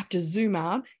 you have to zoom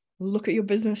out, look at your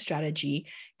business strategy,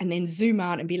 and then zoom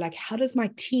out and be like, how does my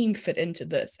team fit into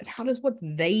this? And how does what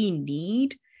they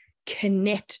need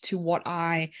connect to what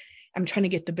I am trying to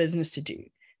get the business to do?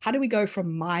 How do we go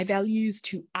from my values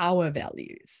to our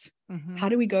values? How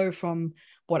do we go from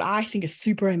what I think is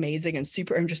super amazing and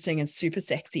super interesting and super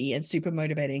sexy and super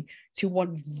motivating to what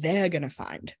they're going to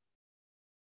find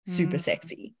super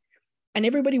sexy? And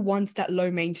everybody wants that low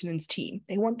maintenance team.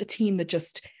 They want the team that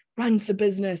just runs the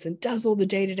business and does all the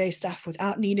day-to-day stuff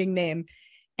without needing them.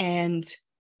 And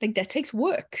like that takes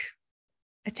work.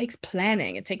 It takes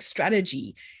planning, it takes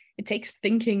strategy, it takes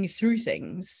thinking through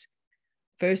things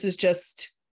versus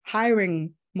just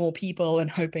hiring more people and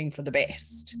hoping for the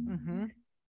best.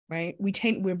 Right?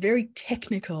 We're very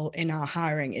technical in our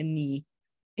hiring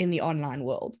in the online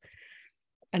world.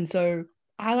 And so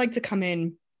I like to come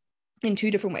in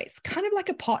two different ways, kind of like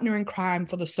a partner in crime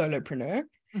for the solopreneur,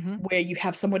 where you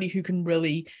have somebody who can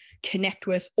really connect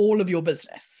with all of your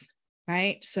business,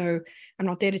 right? So I'm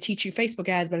not there to teach you Facebook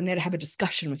ads, but I'm there to have a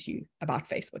discussion with you about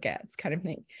Facebook ads kind of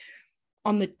thing.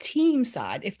 On the team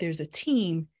side, if there's a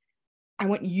team, I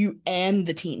want you and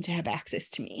the team to have access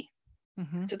to me.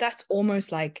 So that's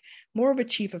almost like more of a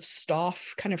chief of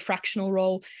staff kind of fractional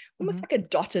role, almost like a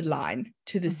dotted line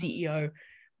to the CEO,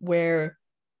 where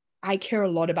I care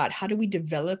a lot about how do we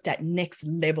develop that next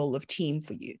level of team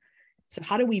for you. So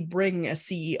how do we bring a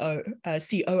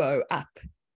COO up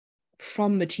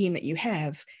from the team that you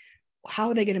have? How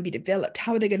are they going to be developed?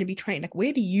 How are they going to be trained? Like,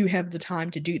 where do you have the time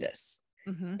to do this?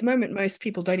 At the moment, most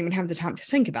people don't even have the time to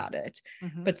think about it,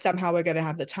 but somehow we're going to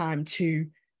have the time to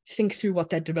think through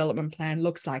what that development plan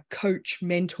looks like, coach,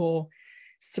 mentor,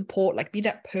 support, like be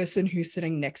that person who's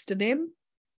sitting next to them,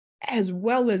 as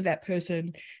well as that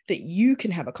person that you can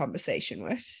have a conversation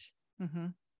with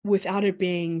without it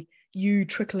being you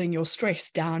trickling your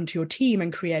stress down to your team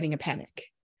and creating a panic.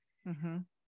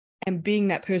 And being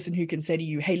that person who can say to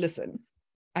you, hey, listen,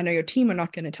 I know your team are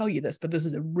not going to tell you this, but this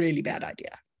is a really bad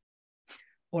idea.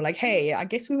 Or like, hey, I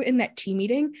guess we were in that team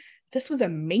meeting. This was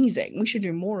amazing. We should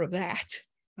do more of that.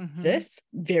 This,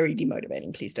 very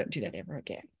demotivating. Please don't do that ever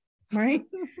again. Right?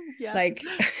 Like,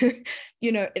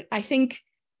 I think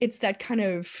it's that kind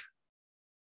of,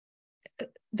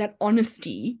 that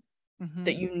honesty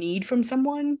that you need from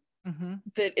someone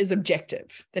that is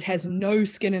objective, that has no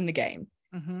skin in the game.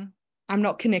 I'm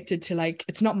not connected to like,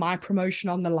 it's not my promotion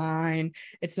on the line.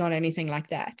 It's not anything like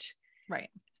that. Right.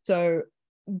 So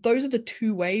those are the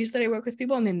two ways that I work with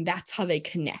people. And then that's how they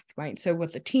connect, right? So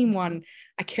with the team one,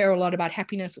 I care a lot about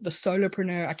happiness. With the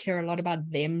solopreneur, I care a lot about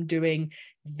them doing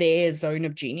their zone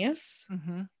of genius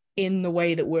in the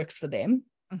way that works for them.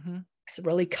 So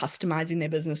really customizing their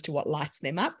business to what lights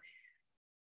them up.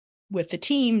 With the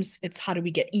teams, it's how do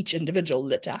we get each individual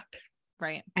lit up?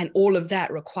 Right. And all of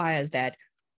that requires that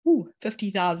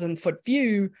 50,000 foot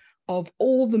view of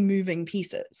all the moving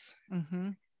pieces.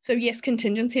 So yes,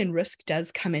 contingency and risk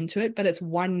does come into it, but it's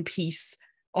one piece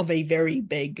of a very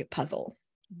big puzzle.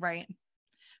 Right.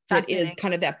 That is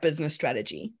kind of that business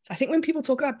strategy. So I think when people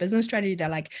talk about business strategy, they're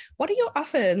like, what are your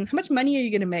offers and how much money are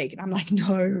you going to make? And I'm like,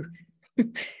 no,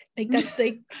 like that's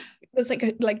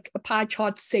like a pie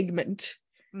chart segment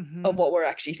of what we're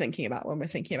actually thinking about when we're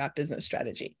thinking about business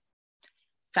strategy.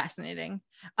 Fascinating.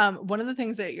 One of the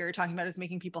things that you're talking about is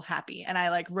making people happy. And I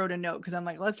like wrote a note because I'm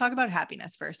like, let's talk about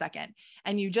happiness for a second.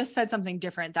 And you just said something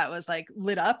different that was like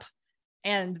lit up.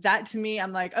 And that to me,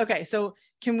 I'm like, okay, so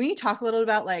can we talk a little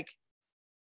about like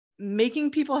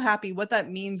making people happy, what that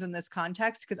means in this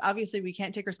context? Because obviously we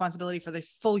can't take responsibility for the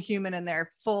full human and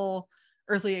their full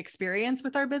earthly experience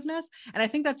with our business. And I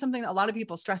think that's something that a lot of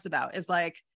people stress about is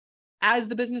like, as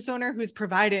the business owner who's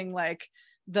providing like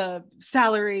the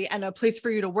salary and a place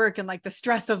for you to work and like the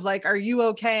stress of like, are you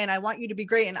okay? And I want you to be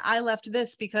great. And I left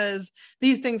this because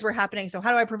these things were happening. So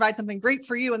how do I provide something great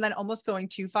for you? And then almost going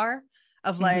too far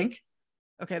of like,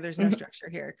 okay, there's no structure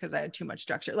here because I had too much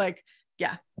structure. Like,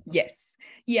 yeah. Yes.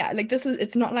 Yeah. Like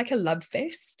it's not like a love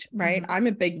fest, right? I'm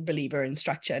a big believer in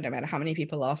structure, no matter how many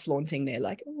people are flaunting their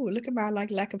like, oh, look at my like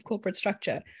lack of corporate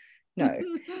structure. No,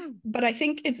 but I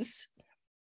think it's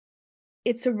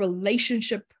a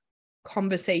relationship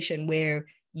conversation where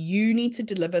you need to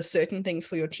deliver certain things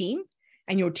for your team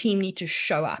and your team need to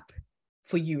show up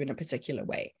for you in a particular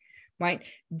way, right?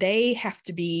 They have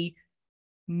to be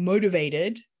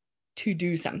motivated to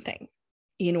do something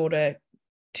in order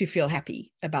to feel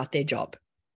happy about their job,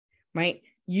 right?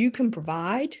 You can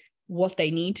provide what they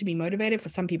need to be motivated. For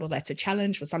some people, that's a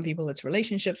challenge. For some people, it's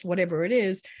relationships, whatever it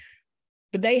is,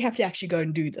 but they have to actually go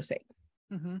and do the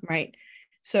thing, right?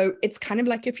 So it's kind of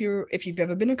like if you've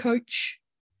ever been a coach,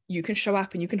 you can show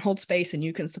up and you can hold space and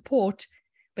you can support,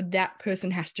 but that person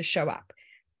has to show up.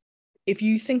 If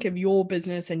you think of your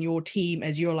business and your team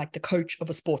as you're like the coach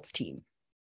of a sports team,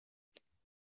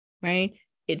 right?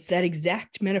 It's that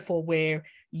exact metaphor where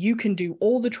you can do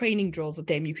all the training drills with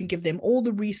them. You can give them all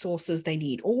the resources they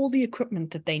need, all the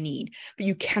equipment that they need, but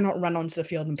you cannot run onto the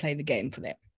field and play the game for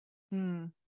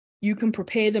them. You can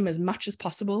prepare them as much as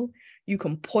possible. You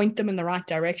can point them in the right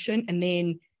direction, and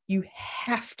then you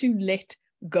have to let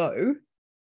go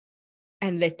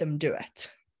and let them do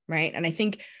it, right? And I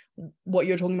think what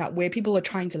you're talking about, where people are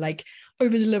trying to like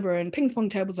over deliver and ping pong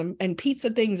tables and pizza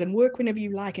things and work whenever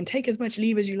you like and take as much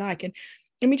leave as you like, and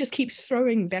we just keep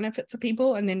throwing benefits at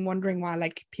people and then wondering why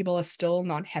like people are still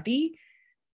not happy,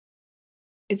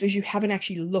 is because you haven't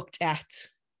actually looked at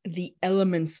the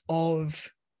elements of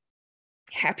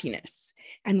happiness.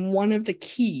 And one of the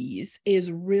keys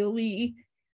is really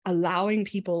allowing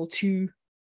people to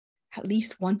at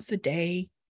least once a day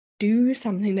do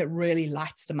something that really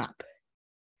lights them up.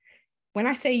 When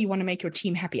I say you want to make your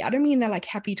team happy, I don't mean they're like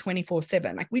happy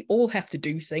 24/7. Like we all have to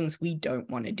do things we don't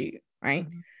want to do, right?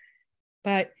 Mm-hmm.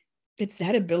 But it's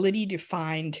that ability to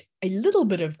find a little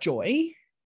bit of joy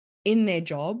in their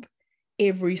job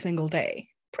every single day,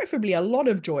 preferably a lot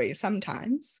of joy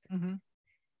sometimes. Mm-hmm.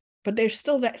 But there's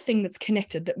still that thing that's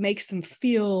connected that makes them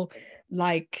feel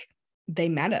like they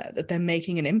matter, that they're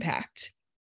making an impact,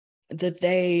 that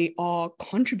they are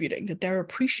contributing, that they're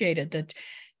appreciated, that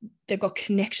they've got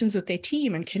connections with their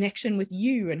team and connection with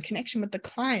you and connection with the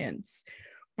clients,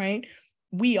 right?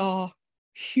 We are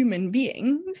human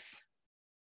beings.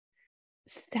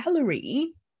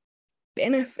 Salary,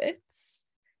 benefits,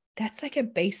 that's like a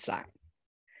baseline.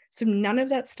 So none of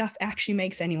that stuff actually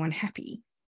makes anyone happy.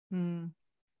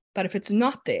 But if it's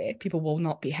not there, people will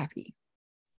not be happy,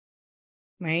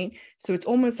 right? So it's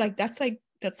almost like that's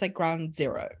like ground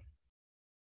zero.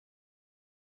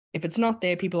 If it's not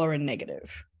there, people are in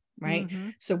negative, right? Mm-hmm.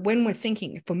 So when we're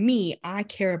thinking, for me, I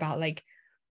care about like,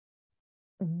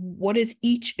 what is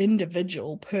each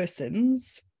individual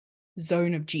person's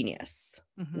zone of genius?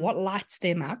 Mm-hmm. What lights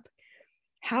them up?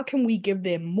 How can we give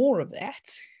them more of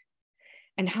that?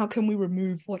 And how can we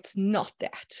remove what's not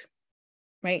that?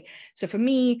 Right? So for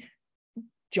me,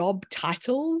 job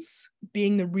titles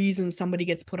being the reason somebody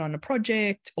gets put on a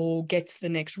project or gets the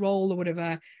next role or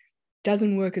whatever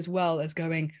doesn't work as well as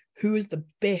going, who is the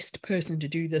best person to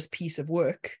do this piece of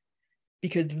work?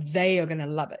 Because they are going to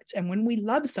love it. And when we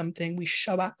love something, we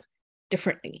show up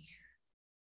differently,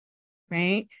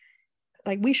 right?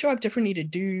 Like we show up differently to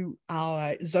do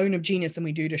our zone of genius than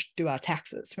we do to do our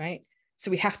taxes, right?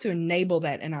 So we have to enable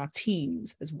that in our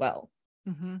teams as well.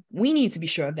 Mm-hmm. We need to be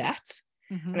sure of that.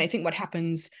 Mm-hmm. And I think what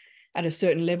happens at a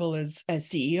certain level as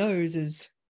CEOs is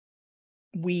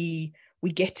we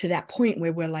get to that point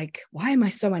where we're like, why am I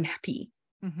so unhappy?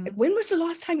 Mm-hmm. Like, when was the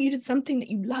last time you did something that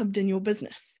you loved in your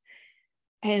business?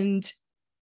 And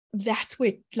that's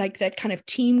where like that kind of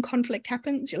team conflict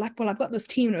happens. You're like, well, I've got this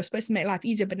team and it was supposed to make life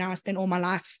easier, but now I spend all my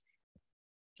life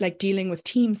like dealing with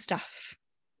team stuff.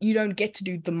 You don't get to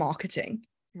do the marketing,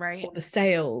 right? Or the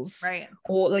sales, right?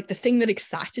 Or like the thing that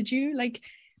excited you. Like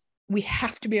we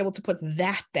have to be able to put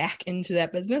that back into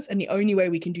that business. And the only way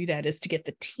we can do that is to get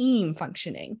the team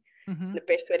functioning. Mm-hmm. The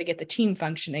best way to get the team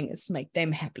functioning is to make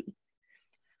them happy.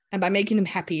 And by making them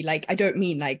happy, like, I don't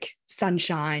mean like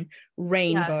sunshine,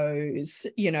 rainbows,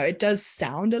 it does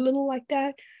sound a little like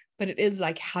that, but it is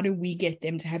like, how do we get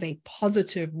them to have a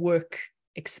positive work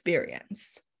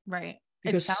experience? Right.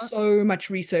 Because so much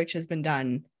research has been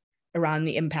done around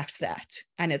the impacts of that.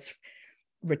 And it's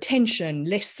retention,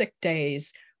 less sick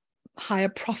days, higher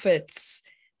profits.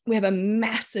 We have a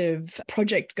massive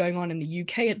project going on in the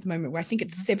UK at the moment where I think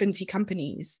it's 70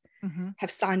 companies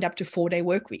have signed up to 4-day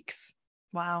work weeks.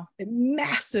 Wow. A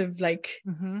massive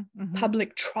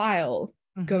public trial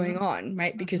going on,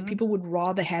 right? Because people would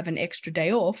rather have an extra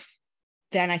day off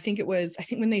than I think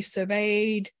when they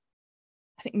surveyed,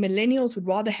 I think millennials would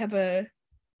rather have a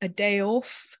day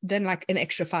off than like an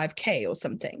extra 5K or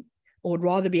something, or would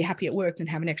rather be happy at work than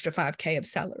have an extra 5K of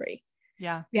salary.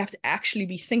 Yeah. We have to actually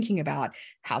be thinking about,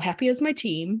 how happy is my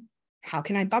team? How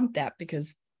can I bump that?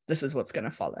 Because this is what's going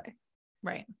to follow.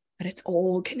 Right. But it's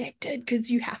all connected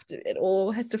because it all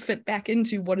has to fit back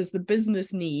into, what does the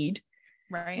business need?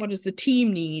 Right. What does the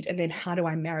team need? And then how do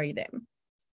I marry them?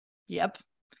 Yep.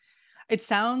 It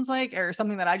sounds like, or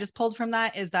something that I just pulled from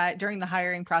that is that during the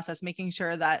hiring process, making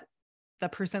sure that the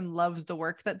person loves the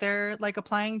work that they're like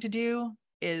applying to do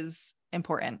is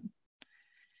important.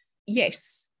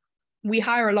 Yes. We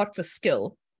hire a lot for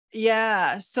skill.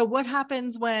 Yeah. So what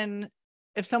happens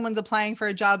if someone's applying for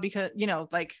a job because,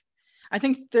 like, I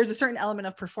think there's a certain element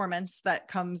of performance that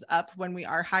comes up when we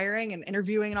are hiring and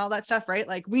interviewing and all that stuff, right?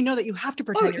 Like we know that you have to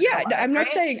pretend. I'm not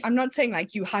saying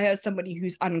like you hire somebody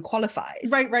who's unqualified.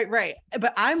 Right.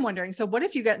 But I'm wondering, so what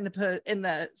if you get in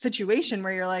the situation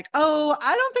where you're like, oh,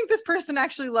 I don't think this person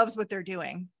actually loves what they're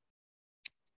doing.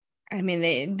 I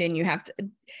mean, then you have to,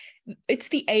 it's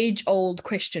the age old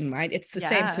question, right? It's the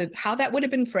same. So how that would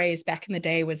have been phrased back in the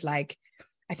day was like,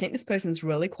 I think this person's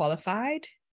really qualified,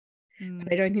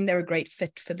 but I don't think they're a great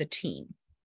fit for the team.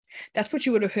 That's what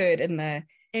you would have heard in the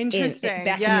Interesting.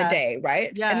 back in the day,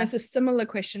 right? Yeah. And it's a similar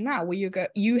question now where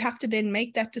you have to then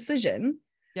make that decision.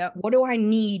 Yep. What do I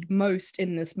need most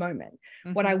in this moment?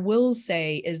 Mm-hmm. What I will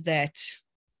say is that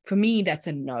for me, that's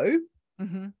a no.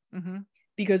 Mm-hmm. Mm-hmm.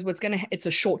 Because it's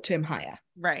a short-term hire.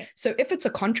 Right. So if it's a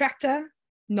contractor,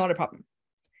 not a problem.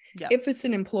 Yep. If it's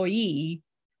an employee,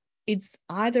 it's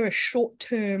either a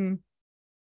short-term,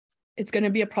 it's going to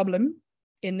be a problem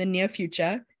in the near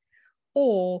future,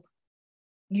 or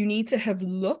you need to have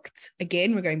looked,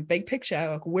 again, we're going big picture,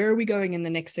 like where are we going in the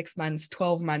next 6 months,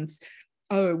 12 months?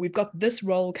 Oh, we've got this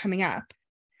role coming up.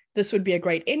 This would be a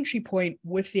great entry point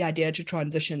with the idea to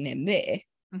transition them there.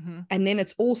 Mm-hmm. And then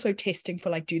it's also testing for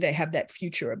like, do they have that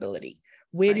future ability?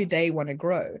 Where do they want to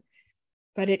grow?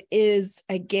 But it is,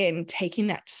 again, taking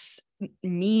that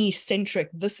me-centric,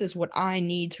 this is what I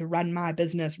need to run my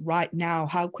business right now.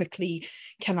 How quickly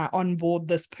can I onboard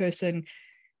this person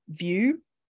view?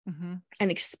 Mm-hmm.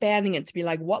 And expanding it to be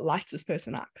like, what lights this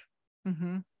person up?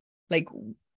 Mm-hmm. Like,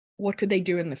 what could they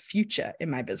do in the future in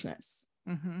my business?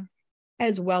 Mm-hmm.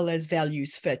 As well as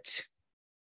values fit,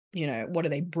 what do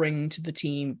they bring to the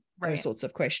team? Right. Those sorts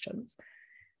of questions.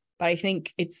 But I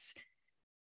think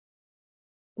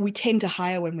we tend to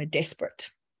hire when we're desperate.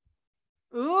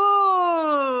 Ooh.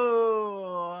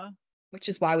 Which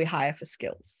is why we hire for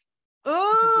skills.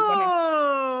 Oh,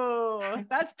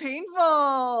 that's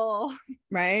painful.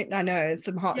 Right? I know it's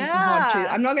some hard truth.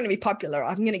 I'm not going to be popular.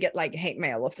 I'm going to get like hate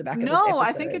mail off the back of this episode.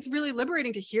 I think it's really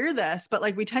liberating to hear this, but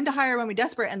like we tend to hire when we're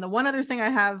desperate. And the one other thing I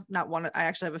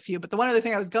actually have a few, but the one other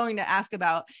thing I was going to ask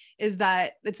about is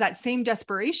that it's that same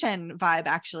desperation vibe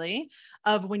actually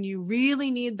of when you really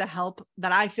need the help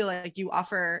that I feel like you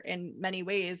offer in many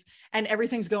ways and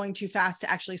everything's going too fast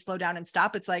to actually slow down and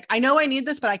stop. It's like, I know I need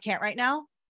this, but I can't right now.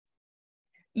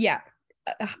 Yeah.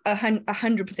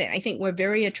 100%. I think we're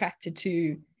very attracted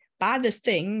to buy this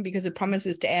thing because it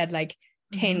promises to add like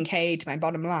 10K to my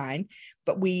bottom line.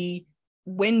 But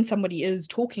when somebody is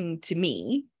talking to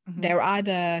me, they're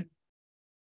either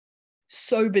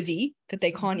so busy that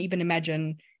they can't even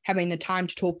imagine having the time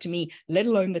to talk to me, let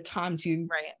alone the time to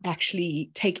actually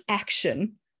take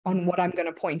action on what I'm going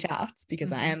to point out,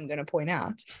 because I am going to point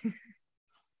out.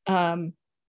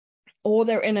 Or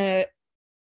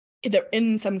they're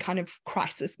in some kind of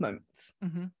crisis moments,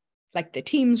 like the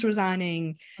team's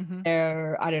resigning,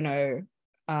 or I don't know,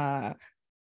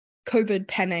 COVID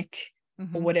panic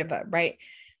or whatever, right?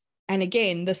 And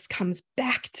again, this comes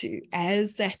back to,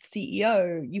 as that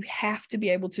CEO, you have to be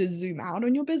able to zoom out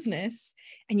on your business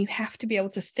and you have to be able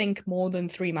to think more than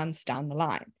 3 months down the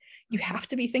line. You have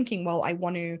to be thinking, well, I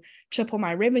want to triple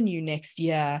my revenue next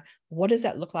year. What does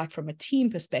that look like from a team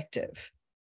perspective?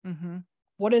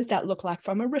 What does that look like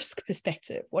from a risk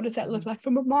perspective? What does that look like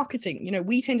from a marketing?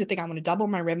 We tend to think I want to double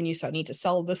my revenue, so I need to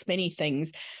sell this many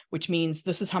things, which means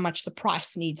this is how much the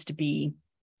price needs to be.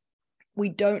 We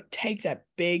don't take that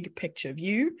big picture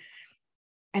view.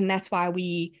 And that's why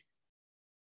we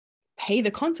pay the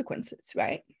consequences,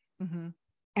 right? And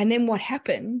then what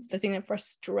happens, the thing that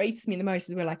frustrates me the most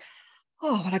is we're like,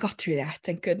 oh, well, I got through that,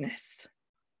 thank goodness.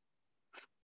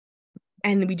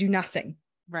 And then we do nothing.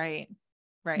 Right.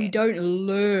 We don't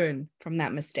learn from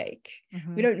that mistake.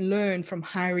 We don't learn from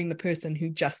hiring the person who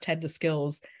just had the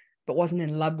skills but wasn't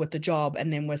in love with the job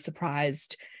and then was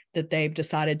surprised that they've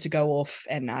decided to go off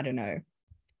and, I don't know,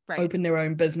 open their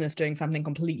own business doing something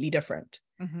completely different.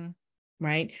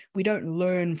 Right? We don't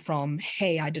learn from,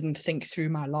 hey, I didn't think through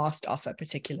my last offer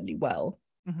particularly well.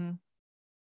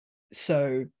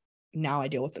 So now I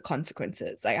deal with the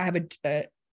consequences. Like I have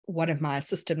one of my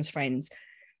systems friends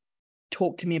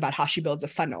talk to me about how she builds a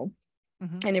funnel.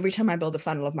 And every time I build a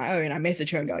funnel of my own, I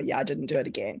message her and go, yeah, I didn't do it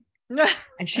again.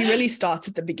 And she really starts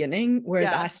at the beginning,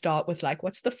 whereas I start with like,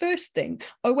 what's the first thing?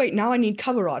 Oh, wait, now I need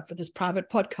cover art for this private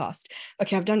podcast.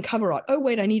 Okay, I've done cover art. Oh,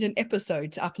 wait, I need an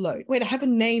episode to upload. Wait, I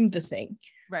haven't named the thing.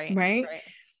 Right.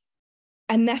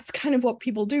 And that's kind of what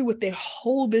people do with their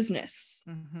whole business.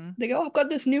 They go, oh, I've got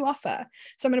this new offer,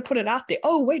 so I'm going to put it out there.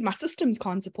 Oh, wait, my systems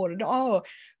can't support it. Oh,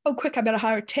 quick, I better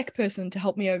hire a tech person to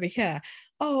help me over here.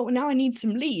 Oh, now I need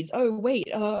some leads. Oh, wait,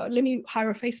 let me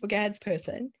hire a Facebook ads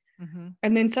person.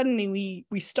 And then suddenly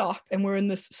we stop and we're in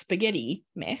this spaghetti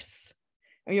mess.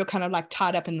 And you're kind of like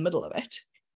tied up in the middle of it.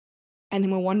 And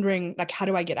then we're wondering, like, how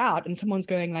do I get out? And someone's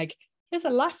going like, here's a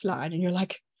lifeline. And you're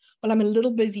like, well, I'm a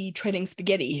little busy treading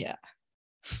spaghetti here.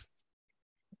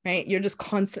 Right? You're just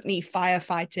constantly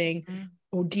firefighting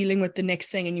or dealing with the next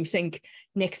thing. And you think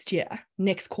next year,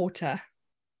 next quarter,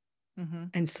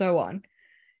 and so on.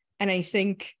 And I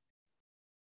think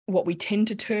what we tend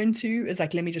to turn to is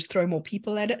like, let me just throw more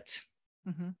people at it.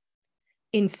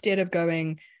 Instead of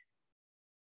going,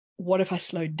 what if I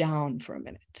slowed down for a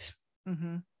minute?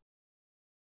 Mm-hmm.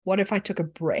 What if I took a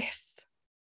breath?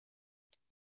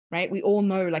 Right? We all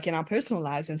know, like in our personal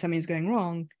lives, when something's going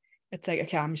wrong, it's like,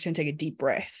 okay, I'm just going to take a deep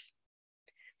breath.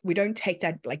 We don't take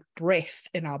that like breath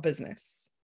in our business.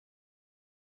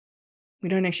 We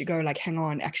don't actually go like, hang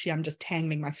on, actually, I'm just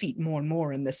tangling my feet more and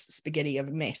more in this spaghetti of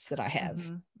a mess that I have.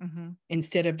 Mm-hmm. Mm-hmm.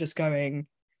 Instead of just going,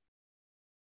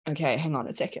 okay, hang on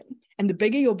a second. And the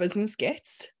bigger your business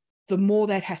gets, the more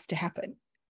that has to happen.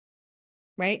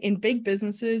 Right? In big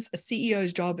businesses, a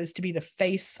CEO's job is to be the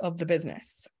face of the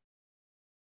business.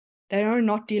 They are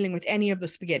not dealing with any of the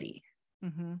spaghetti.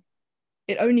 Mm-hmm.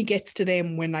 It only gets to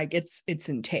them when like it's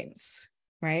intense,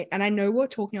 right? And I know we're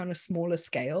talking on a smaller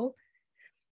scale,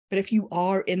 but if you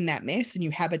are in that mess and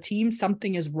you have a team,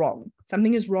 something is wrong.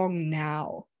 Something is wrong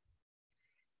now.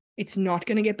 It's not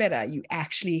going to get better. You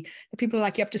actually, people are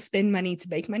like, you have to spend money to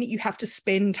make money. You have to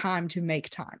spend time to make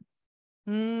time.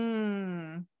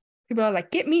 Mm. People are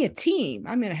like, get me a team.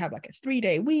 I'm going to have like a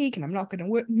 3-day week and I'm not going to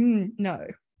work. No.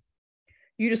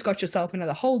 You just got yourself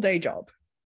another whole day job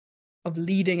of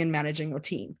leading and managing your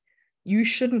team. You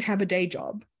shouldn't have a day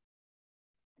job.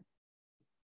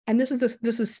 And this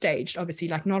is staged, obviously,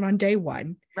 like not on day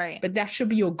one. Right. But that should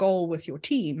be your goal with your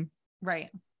team. Right.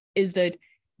 Is that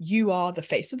you are the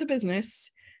face of the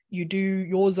business. You do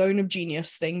your zone of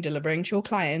genius thing, delivering to your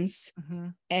clients. Mm-hmm.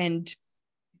 And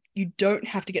you don't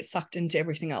have to get sucked into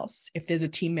everything else if there's a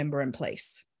team member in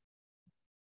place.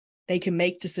 They can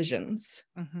make decisions.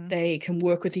 Mm-hmm. They can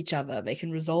work with each other. They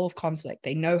can resolve conflict.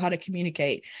 They know how to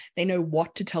communicate. They know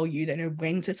what to tell you. They know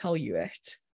when to tell you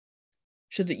it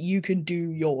so that you can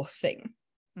do your thing.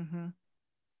 Mm-hmm.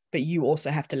 But you also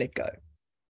have to let go.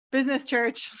 Business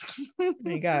church. There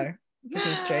you go.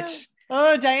 Business church.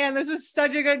 Oh, Diane, this was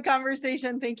such a good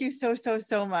conversation. Thank you so, so,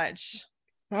 so much.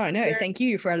 Oh, no, thank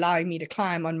you for allowing me to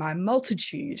climb on my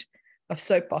multitude of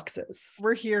soapboxes.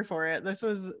 We're here for it. This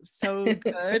was so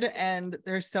good. And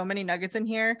there's so many nuggets in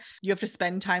here. You have to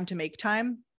spend time to make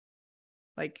time.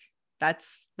 Like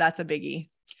that's a biggie.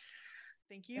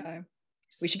 Thank you. Yeah.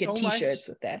 We should get t-shirts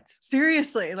with that.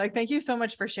 Seriously. Like, thank you so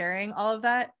much for sharing all of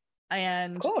that.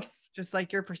 And of course, just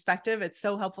like your perspective, it's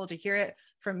so helpful to hear it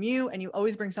from you. And you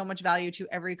always bring so much value to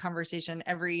every conversation,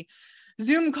 every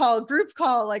Zoom call, group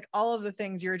call, like all of the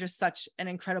things. You're just such an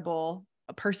incredible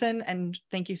person. And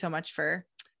thank you so much for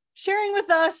sharing with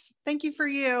us. Thank you for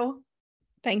you.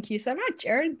 Thank you so much,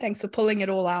 Erin. Thanks for pulling it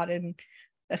all out in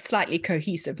a slightly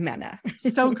cohesive manner.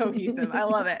 So cohesive. I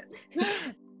love it.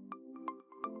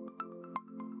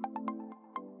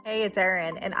 Hey, it's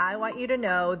Erin, and I want you to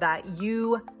know that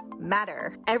you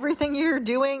matter. Everything you're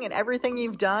doing and everything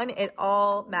you've done, it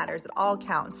all matters. It all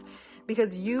counts.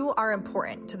 Because you are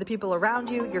important to the people around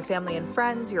you, your family and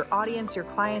friends, your audience, your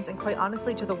clients, and quite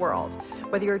honestly to the world.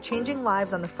 Whether you're changing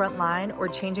lives on the front line or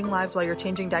changing lives while you're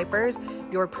changing diapers,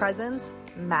 your presence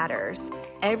matters.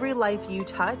 Every life you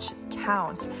touch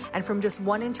counts. And from just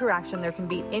one interaction, there can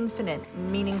be infinite,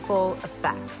 meaningful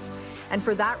effects. And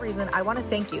for that reason, I want to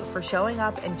thank you for showing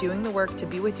up and doing the work to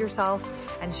be with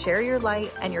yourself and share your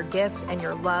light and your gifts and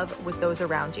your love with those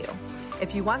around you.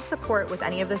 If you want support with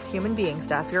any of this human being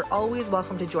stuff, you're always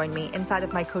welcome to join me inside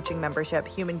of my coaching membership,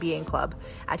 Human Being Club,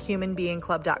 at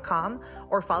humanbeingclub.com,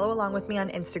 or follow along with me on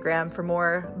Instagram for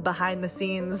more behind the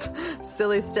scenes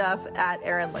silly stuff at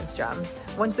Erin Lindstrom.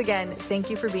 Once again, thank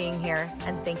you for being here,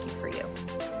 and thank you for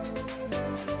you.